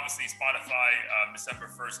feel? Because obviously Spotify, December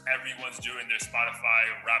 1st, everyone's doing their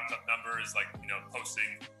Spotify wrapped up numbers, like, you know,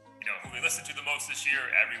 posting, you know, who we listened to the most this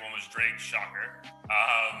year. Everyone was Drake, shocker.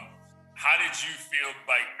 How did you feel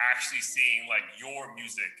like actually seeing like your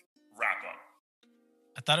music wrap up?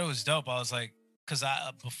 I thought it was dope. I was like, because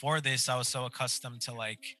before this, I was so accustomed to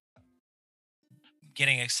like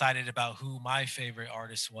getting excited about who my favorite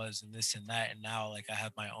artist was and this and that. And now like I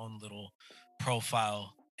have my own little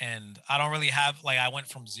profile and I don't really have, like, I went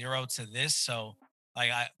from 0 to this. So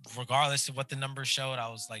like regardless of what the numbers showed, I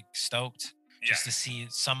was like stoked just to see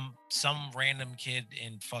some random kid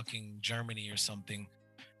in fucking Germany or something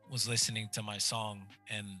was listening to my song.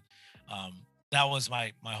 And that was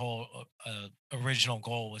my whole original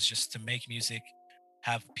goal, was just to make music,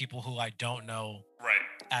 have people who I don't know Right.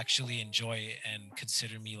 actually enjoy it and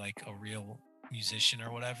consider me like a real musician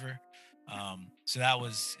or whatever. So that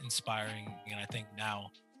was inspiring, and I think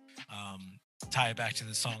now, tie it back to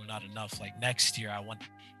the song "Not Enough." Like next year, I want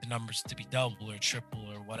the numbers to be double or triple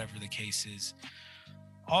or whatever the case is.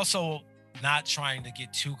 Also, not trying to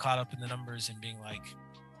get too caught up in the numbers and being like,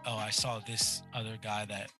 oh, I saw this other guy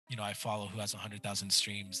that I follow who has 100,000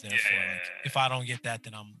 streams. Therefore, like, if Yeah. I don't get that,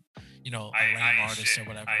 then I'm I a lame ain't artist shit. or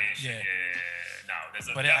whatever. I ain't shit. Yeah, Yeah. No, there's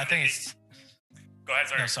a but I think definitely. it's Go ahead,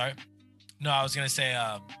 no, sorry. sorry. No, I was gonna say,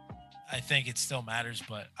 I think it still matters,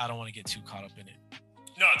 but I don't want to get too caught up in it.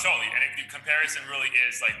 No, totally. And the comparison really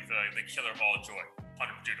is like the killer of all joy.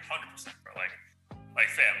 100%, bro. Like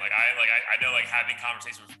fam, I know like having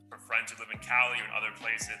conversations with friends who live in Cali or in other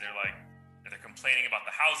places, they're complaining about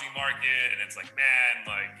the housing market, and it's like, man,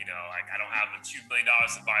 like, like I don't have the $2 million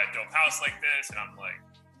to buy a dope house like this, and I'm like,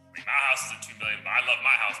 I mean, my house isn't 2 million, but I love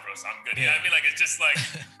my house, bro, so I'm good. You know what I mean? Like, it's just like,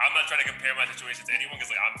 I'm not trying to compare my situation to anyone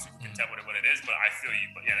because like I'm super content with it, what it is, but I feel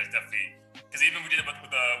you. But yeah, that's definitely, because even we did it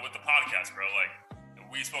with the podcast, bro. Like,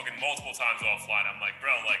 we've spoken multiple times offline. I'm like,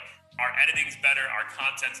 bro, like, our editing's better, our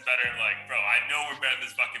content's better. Like, bro, I know we're better than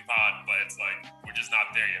this fucking pod, but it's like we're just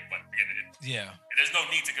not there yet. But again, Yeah, there's no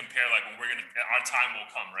need to compare. Like, when our time will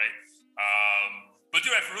come, right? But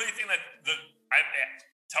dude, I really think that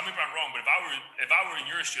tell me if I'm wrong, but if I were in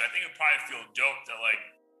your shoe, I think it'd probably feel dope to like,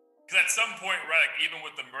 because at some point, right, like even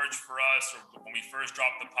with the merch for us, or when we first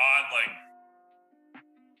dropped the pod, like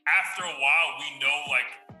after a while, we know like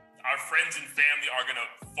our friends and family are gonna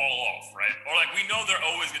fall off, right? Or like we know they're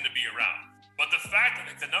always gonna be around. But the fact that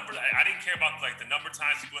like, the number, I didn't care about like the number of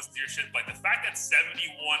times people listen to your shit, but like the fact that 71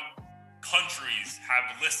 countries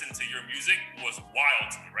have listened to your music was wild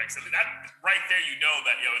to me, right? So that right there,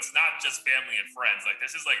 that it's not just family and friends. Like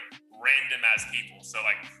this is like random as people. So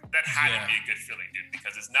like that had to be a good feeling, dude,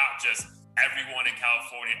 because it's not just everyone in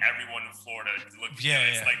California, everyone in Florida. It's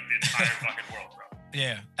like the entire fucking world, bro.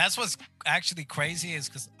 Yeah, that's what's actually crazy, is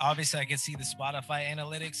because obviously I can see the Spotify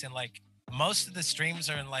analytics, and like most of the streams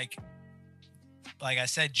are in like I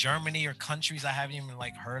said, Germany or countries I haven't even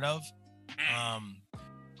like heard of.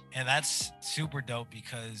 And that's super dope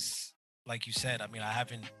because, like you said, I mean, I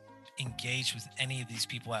haven't engaged with any of these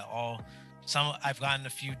people at all. I've gotten a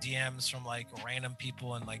few DMs from like random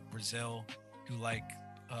people in like Brazil who like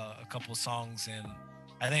a couple songs, and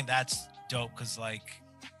I think that's dope because like,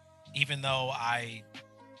 even though I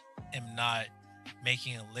am not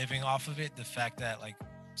making a living off of it, the fact that like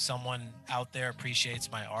someone out there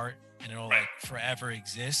appreciates my art and it'll like forever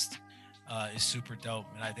exist is super dope.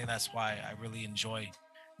 And I think that's why I really enjoy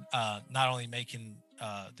not only making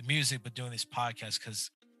the music but doing this podcast, because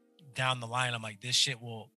down the line I'm like, this shit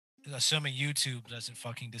will, assuming YouTube doesn't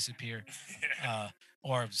fucking disappear,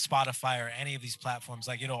 or Spotify or any of these platforms,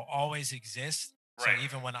 like it'll always exist. So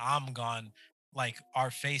even when I'm gone, like our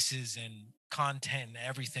faces and content and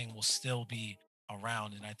everything will still be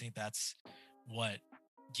around. And I think that's what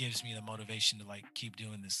gives me the motivation to like keep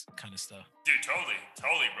doing this kind of stuff. Dude, totally,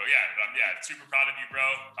 bro. Yeah, super proud of you, bro.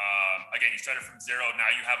 Again, you started from zero. Now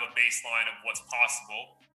you have a baseline of what's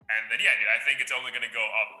possible, and then yeah, dude, I think it's only going to go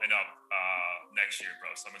up and up next year,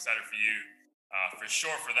 bro. So I'm excited for you, for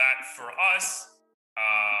sure. For that, for us,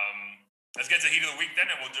 let's get to heat of the week then,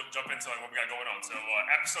 and we'll jump into like what we got going on. So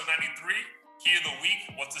episode 93, heat of the week.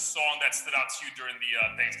 What's the song that stood out to you during the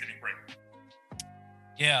Thanksgiving break?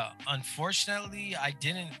 Yeah, unfortunately, I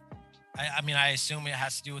didn't. I mean, I assume it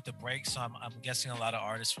has to do with the break, so I'm guessing a lot of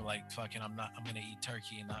artists were like, "Fucking, I'm gonna eat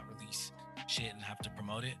turkey and not release shit and have to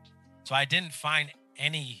promote it." So I didn't find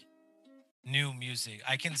any new music.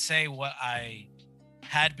 I can say what I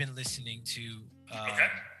had been listening to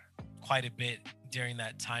quite a bit during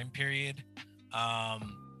that time period.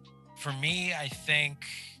 For me, I think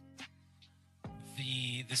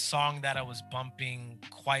the song that I was bumping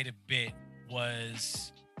quite a bit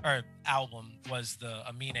album was the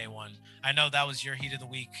Amine one. I know that was your heat of the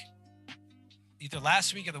week, either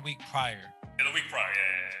last week or the week prior. In the week prior,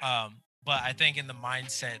 yeah. But I think in the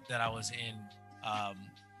mindset that I was in,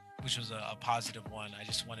 which was a positive one, I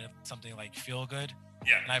just wanted something like feel good.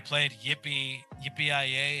 Yeah. And I played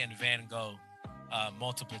Yippee-Yi-Yay and Van Gogh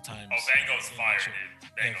multiple times. Oh, Van Gogh's fire,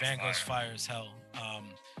 dude. Van Gogh's fire as hell.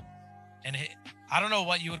 And I don't know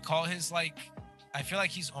what you would call his, like, I feel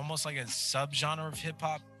like he's almost like a subgenre of hip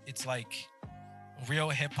hop. It's like real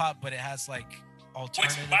hip hop, but it has like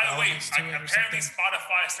alternative elements to it. Apparently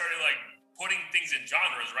Spotify started like putting things in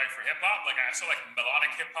genres, right, for hip hop. Like I saw like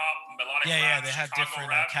melodic hip hop, melodic rap. They have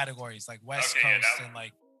different categories, like West Coast and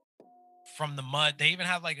like From the Mud. They even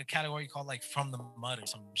have like a category called like From the Mud or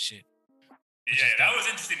some shit. Yeah, that was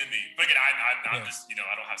interesting to me. But again, I'm just, you know,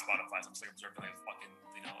 I don't have Spotify, so I'm just like observing like fucking,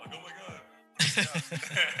 you know, like, oh my god.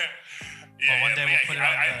 Well, one day we'll put it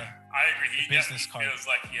on I agree. He business definitely card. feels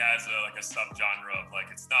like he has like a subgenre of like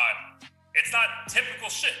it's not typical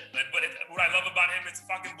shit. But what I love about him, it's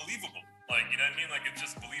fucking believable. Like, you know what I mean? Like, it's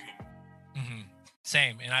just believable. Mm-hmm.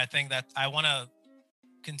 Same, and I think that I want to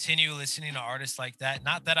continue listening to artists like that.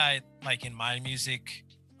 Not that I like in my music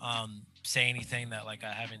say anything that like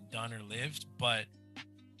I haven't done or lived, but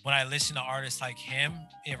when I listen to artists like him,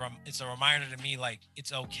 it's a reminder to me like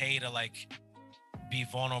it's okay to like be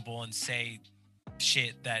vulnerable and say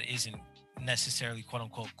shit that isn't necessarily quote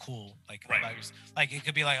unquote cool. Like, right. Like it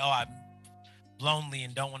could be like, oh, I'm lonely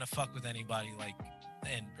and don't want to fuck with anybody, like,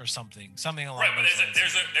 and or something along right. But those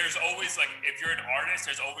lines. there's always like if you're an artist,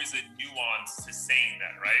 there's always a nuance to saying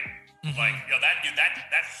that, right? Mm-hmm. Like, you know, that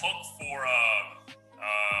hook for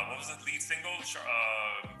what was the lead single?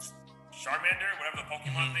 Charmander, whatever the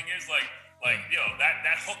Pokemon thing is, like you know,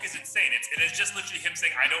 that hook is insane. It is just literally him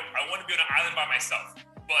saying, I want to be on an island by myself.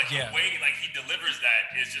 But like the way like he delivers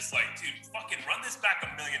that is just like, dude, fucking run this back a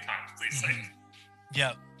million times, please. Like,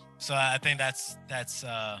 yep. So I think that's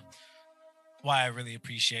why I really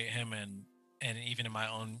appreciate him, and even in my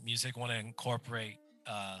own music want to incorporate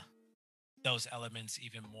those elements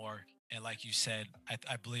even more. And like you said,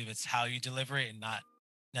 I believe it's how you deliver it and not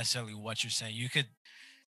necessarily what you're saying. You could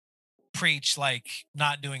preach like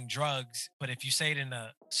not doing drugs, but if you say it in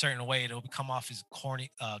a certain way, it'll come off as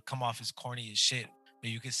corny as shit. But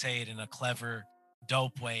you could say it in a clever,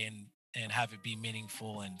 dope way and have it be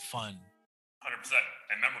meaningful and fun. 100%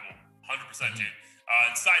 and memorable. 100%, dude.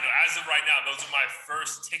 And side note, as of right now, those are my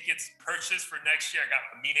first tickets purchased for next year. I got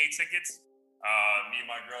Amine tickets. Me and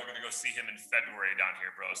my girl are gonna go see him in February down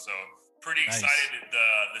here, bro. So pretty excited.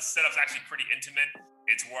 The setup's actually pretty intimate.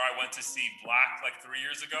 It's where I went to see Black like 3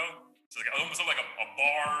 years ago. So like almost like a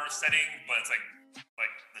bar setting, but it's like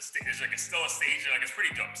the stage. There's like still a stage. Like it's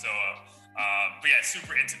pretty dope. So, but yeah,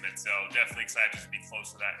 super intimate. So definitely excited to be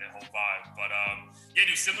close to that whole vibe. But yeah,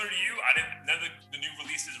 dude, similar to you, none of the new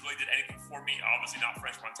releases really did anything for me. Obviously not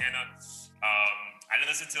French Montana. I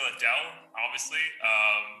didn't listen to Adele, obviously,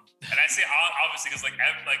 and I say obviously because like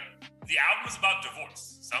the album is about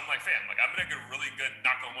divorce. So I'm like, fam, like I'm in a really good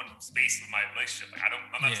knock on wood space with my relationship. Like I'm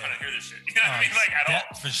not trying to hear this shit. You know what I mean? Like at all.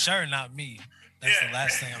 For sure, not me. That's the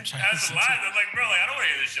last thing I'm trying to listen to. I'm like, bro, like I don't want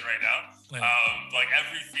to hear this shit right now. Like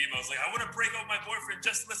every female's like, I want to break up with my boyfriend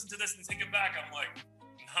just to listen to this and take it back. I'm like,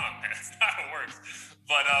 nah, man, that's not how it works.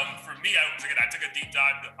 But for me, I took a deep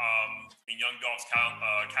dive in Young Dolph's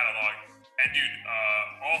catalog. And dude,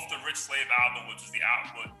 off the Rich Slave album, which was the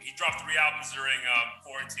album, he dropped 3 albums during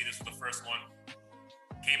quarantine. This was the first one.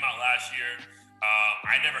 Came out last year.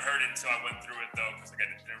 I never heard it until I went through it though, because again,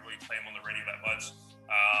 it didn't really play him on the radio that much.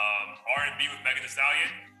 R&B with Megan Thee Stallion.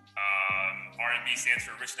 R&B stands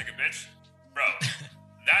for Rich Nigga Bitch. Bro,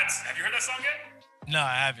 have you heard that song yet? No,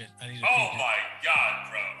 I haven't. I need to my God,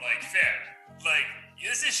 bro. Like, fam. Like,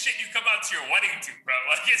 this is shit you come out to your wedding to, bro.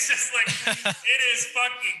 Like, it's just like, it is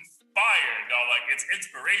fucking fire, dog. Like, it's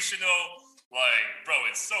inspirational. Like, bro,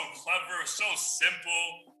 it's so clever, so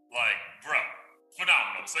simple. Like, bro,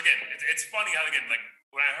 phenomenal. So again, it's funny how, again, like,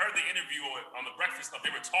 when I heard the interview on the Breakfast Club,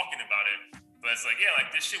 they were talking about it. But it's like, yeah,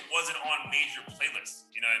 like this shit wasn't on major playlists,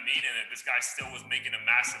 you know what I mean? And this guy still was making a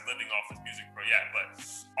massive living off his music, bro. Yeah, but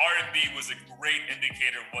R&B was a great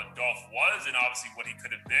indicator of what Dolph was and obviously what he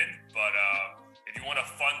could have been. But if you want a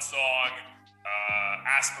fun song,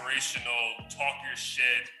 aspirational, talk your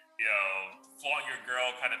shit, you know, flaunt your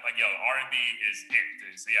girl, kind of like, yo, R&B is it,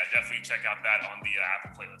 dude. So yeah, definitely check out that on the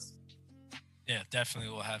Apple playlist. Yeah,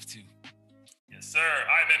 definitely will have to. Yes, sir.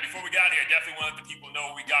 All right, man. Before we got here, I definitely want to let the people know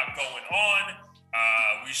what we got going on.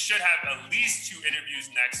 We should have at least 2 interviews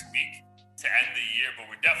next week to end the year, but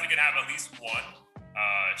we're definitely going to have at least one.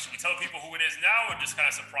 Should we tell people who it is now or just kind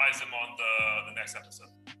of surprise them on the next episode?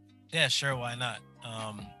 Yeah, sure. Why not?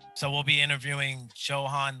 So we'll be interviewing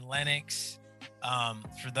Johan Lennox.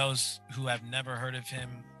 For those who have never heard of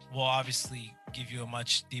him, we'll obviously give you a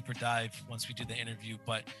much deeper dive once we do the interview,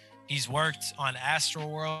 but he's worked on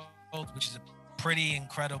Astroworld, which is a pretty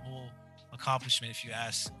incredible accomplishment if you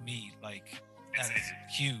ask me. Like, that is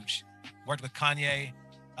huge. Worked with Kanye,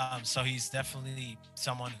 so he's definitely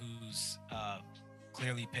someone who's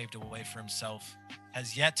clearly paved a way for himself.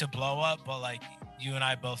 Has yet to blow up, but like you and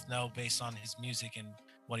I both know, based on his music and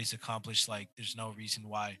what he's accomplished, like there's no reason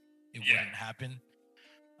why it wouldn't happen.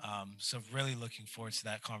 So really looking forward to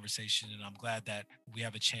that conversation, and I'm glad that we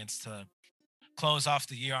have a chance to close off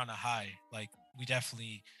the year on a high. Like we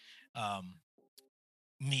definitely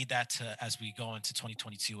need that to as we go into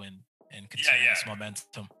 2022 and Yeah, continue yeah. this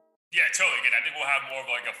momentum. Yeah, totally. Again, I think we'll have more of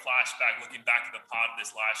like a flashback looking back at the pod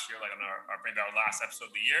this last year, like on maybe our last episode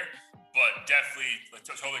of the year. But definitely, like,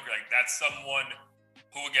 totally agree. Like that's someone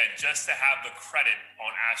who, again, just to have the credit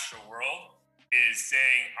on Astro World is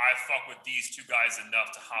saying, I fuck with these two guys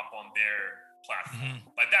enough to hop on their platform.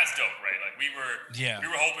 Mm-hmm. Like that's dope, right? Like we were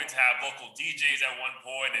hoping to have local DJs at one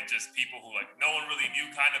point and just people who like no one really knew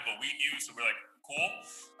kind of, but we knew. So we're like, cool.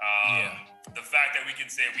 The fact that we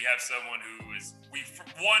can say we have someone who is,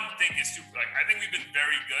 one thing is super, like, I think we've been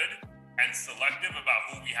very good and selective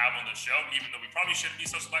about who we have on the show, even though we probably shouldn't be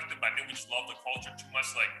so selective, but I think we just love the culture too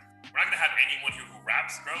much. Like, we're not going to have anyone here who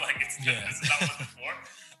raps, bro. Like, it's just, this is not what it's for.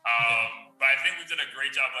 But I think we've done a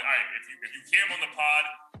great job. Like, all right, if you hear him on the pod,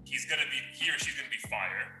 he or she's going to be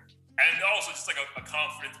fire. And also just like a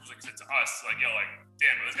confidence was like to us, like, yo, like,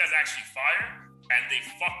 damn, this guy's actually fire. And they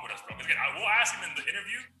fuck with us, bro. Because again, we'll ask him in the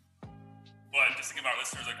interview, but just to give our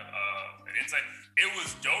listeners like an insight, it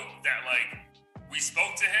was dope that like we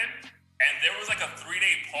spoke to him, and there was like a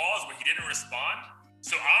 3-day pause where he didn't respond.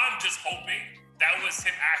 So I'm just hoping that was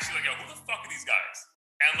him actually like, yo, who the fuck are these guys?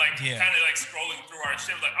 And like kind of like scrolling through our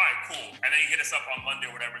shit, like, all right, cool. And then he hit us up on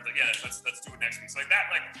Monday or whatever. It's like, yeah, let's do it next week. So like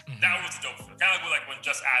that, that was a dope feel. Kind of like when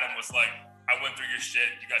Just Adam was like, I went through your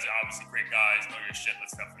shit. You guys are obviously great guys. Know your shit.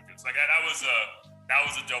 Let's definitely do it. So like that was a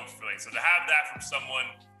dope feeling. So to have that from someone,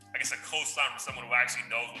 I guess a co-sign from someone who actually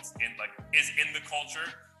knows what's in, like, is in the culture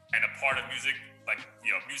and a part of music, like,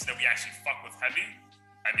 you know, music that we actually fuck with heavy.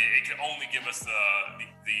 I mean, it can only give us the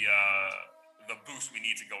boost we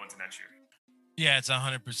need to go into next year. Yeah, it's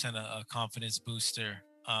 100% a confidence booster.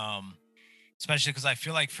 Especially because I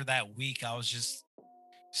feel like for that week, I was just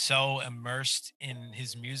so immersed in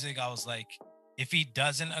his music. I was like, if he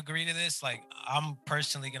doesn't agree to this, like, I'm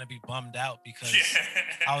personally gonna be bummed out because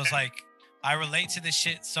I was like, I relate to this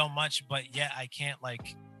shit so much, but yet I can't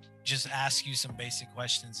like just ask you some basic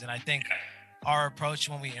questions. And I think our approach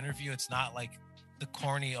when we interview, it's not like the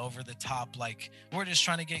corny over the top, like we're just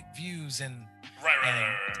trying to get views and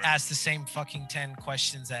ask the same fucking 10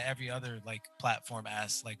 questions that every other like platform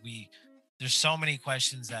asks. Like there's so many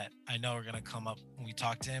questions that I know are gonna come up when we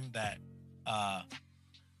talk to him that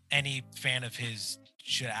any fan of his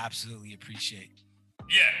should absolutely appreciate.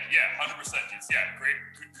 Yeah, 100%. Yeah, great.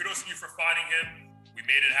 Kudos to you for finding him. We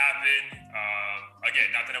made it happen.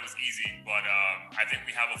 Again, not that it was easy, but I think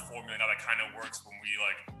we have a formula now that kind of works when we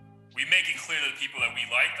make it clear to the people that we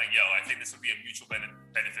like, yo, I think this would be a mutual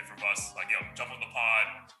benefit for us. Like, yo, jump on the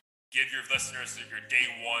pod, give your listeners your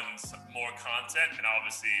day ones more content, and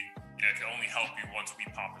obviously, you know, it can only help you once we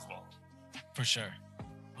pop as well. For sure.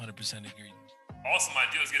 100% agree. Awesome, my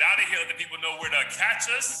dude. Let's get out of here. Let the people know where to catch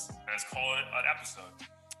us. And let's call it an episode.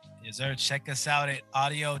 Yes, sir. Check us out at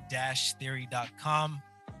audio-theory.com.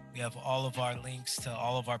 We have all of our links to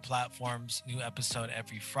all of our platforms. New episode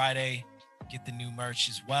every Friday. Get the new merch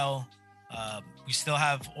as well. We still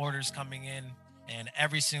have orders coming in, and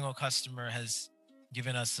every single customer has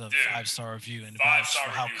given us a 5-star review and vouch for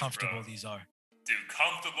how comfortable these are. Dude,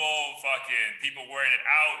 comfortable, fucking people wearing it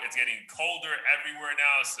out. It's getting colder everywhere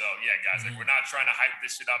now. So yeah, guys, like, we're not trying to hype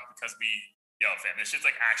this shit up because fam, this shit's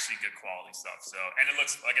like actually good quality stuff. So, and it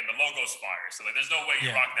looks, again, the logo's fire. So like, there's no way you're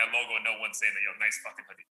rocking that logo and no one's saying that, yo, nice fucking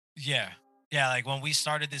hoodie. Yeah. Yeah. Like when we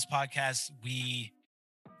started this podcast, we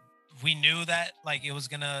knew that like it was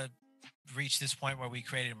going to reach this point where we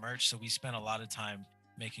created merch. So we spent a lot of time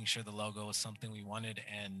making sure the logo was something we wanted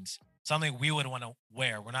and something we would want to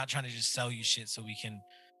wear. We're not trying to just sell you shit so we can,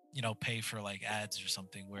 you know, pay for like ads or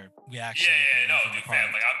something where we actually. Dude,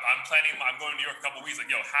 fam. Like I'm planning. I'm going to New York a couple weeks. Like,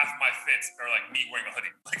 yo, half my fits are like me wearing a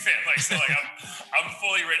hoodie. Like, fam. Like, so like I'm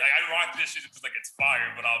fully ready. Like, I rock this shit because like it's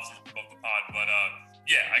fire, but obviously promote the pod. But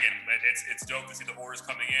yeah, again, it's dope to see the orders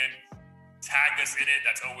coming in. Tag us in it.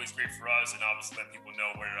 That's always great for us, and obviously let people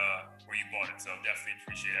know where you bought it. So definitely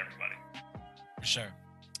appreciate everybody. For sure.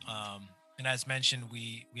 And as mentioned,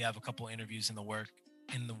 we have a couple interviews in the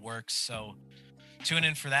works. So tune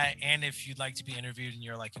in for that. And if you'd like to be interviewed and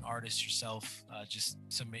you're like an artist yourself, just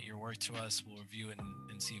submit your work to us. We'll review it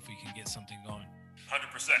and see if we can get something going.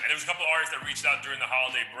 100%. And there was a couple of artists that reached out during the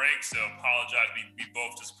holiday break, so apologize. We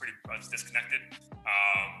both just pretty much disconnected.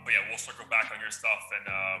 But yeah, we'll circle back on your stuff and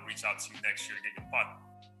reach out to you next year to get your pod.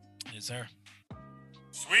 Yes, sir.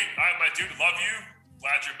 Sweet. All right, my dude. Love you.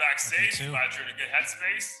 Glad you're back safe. Glad you're in a good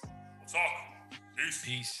headspace. We'll talk.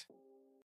 Peace.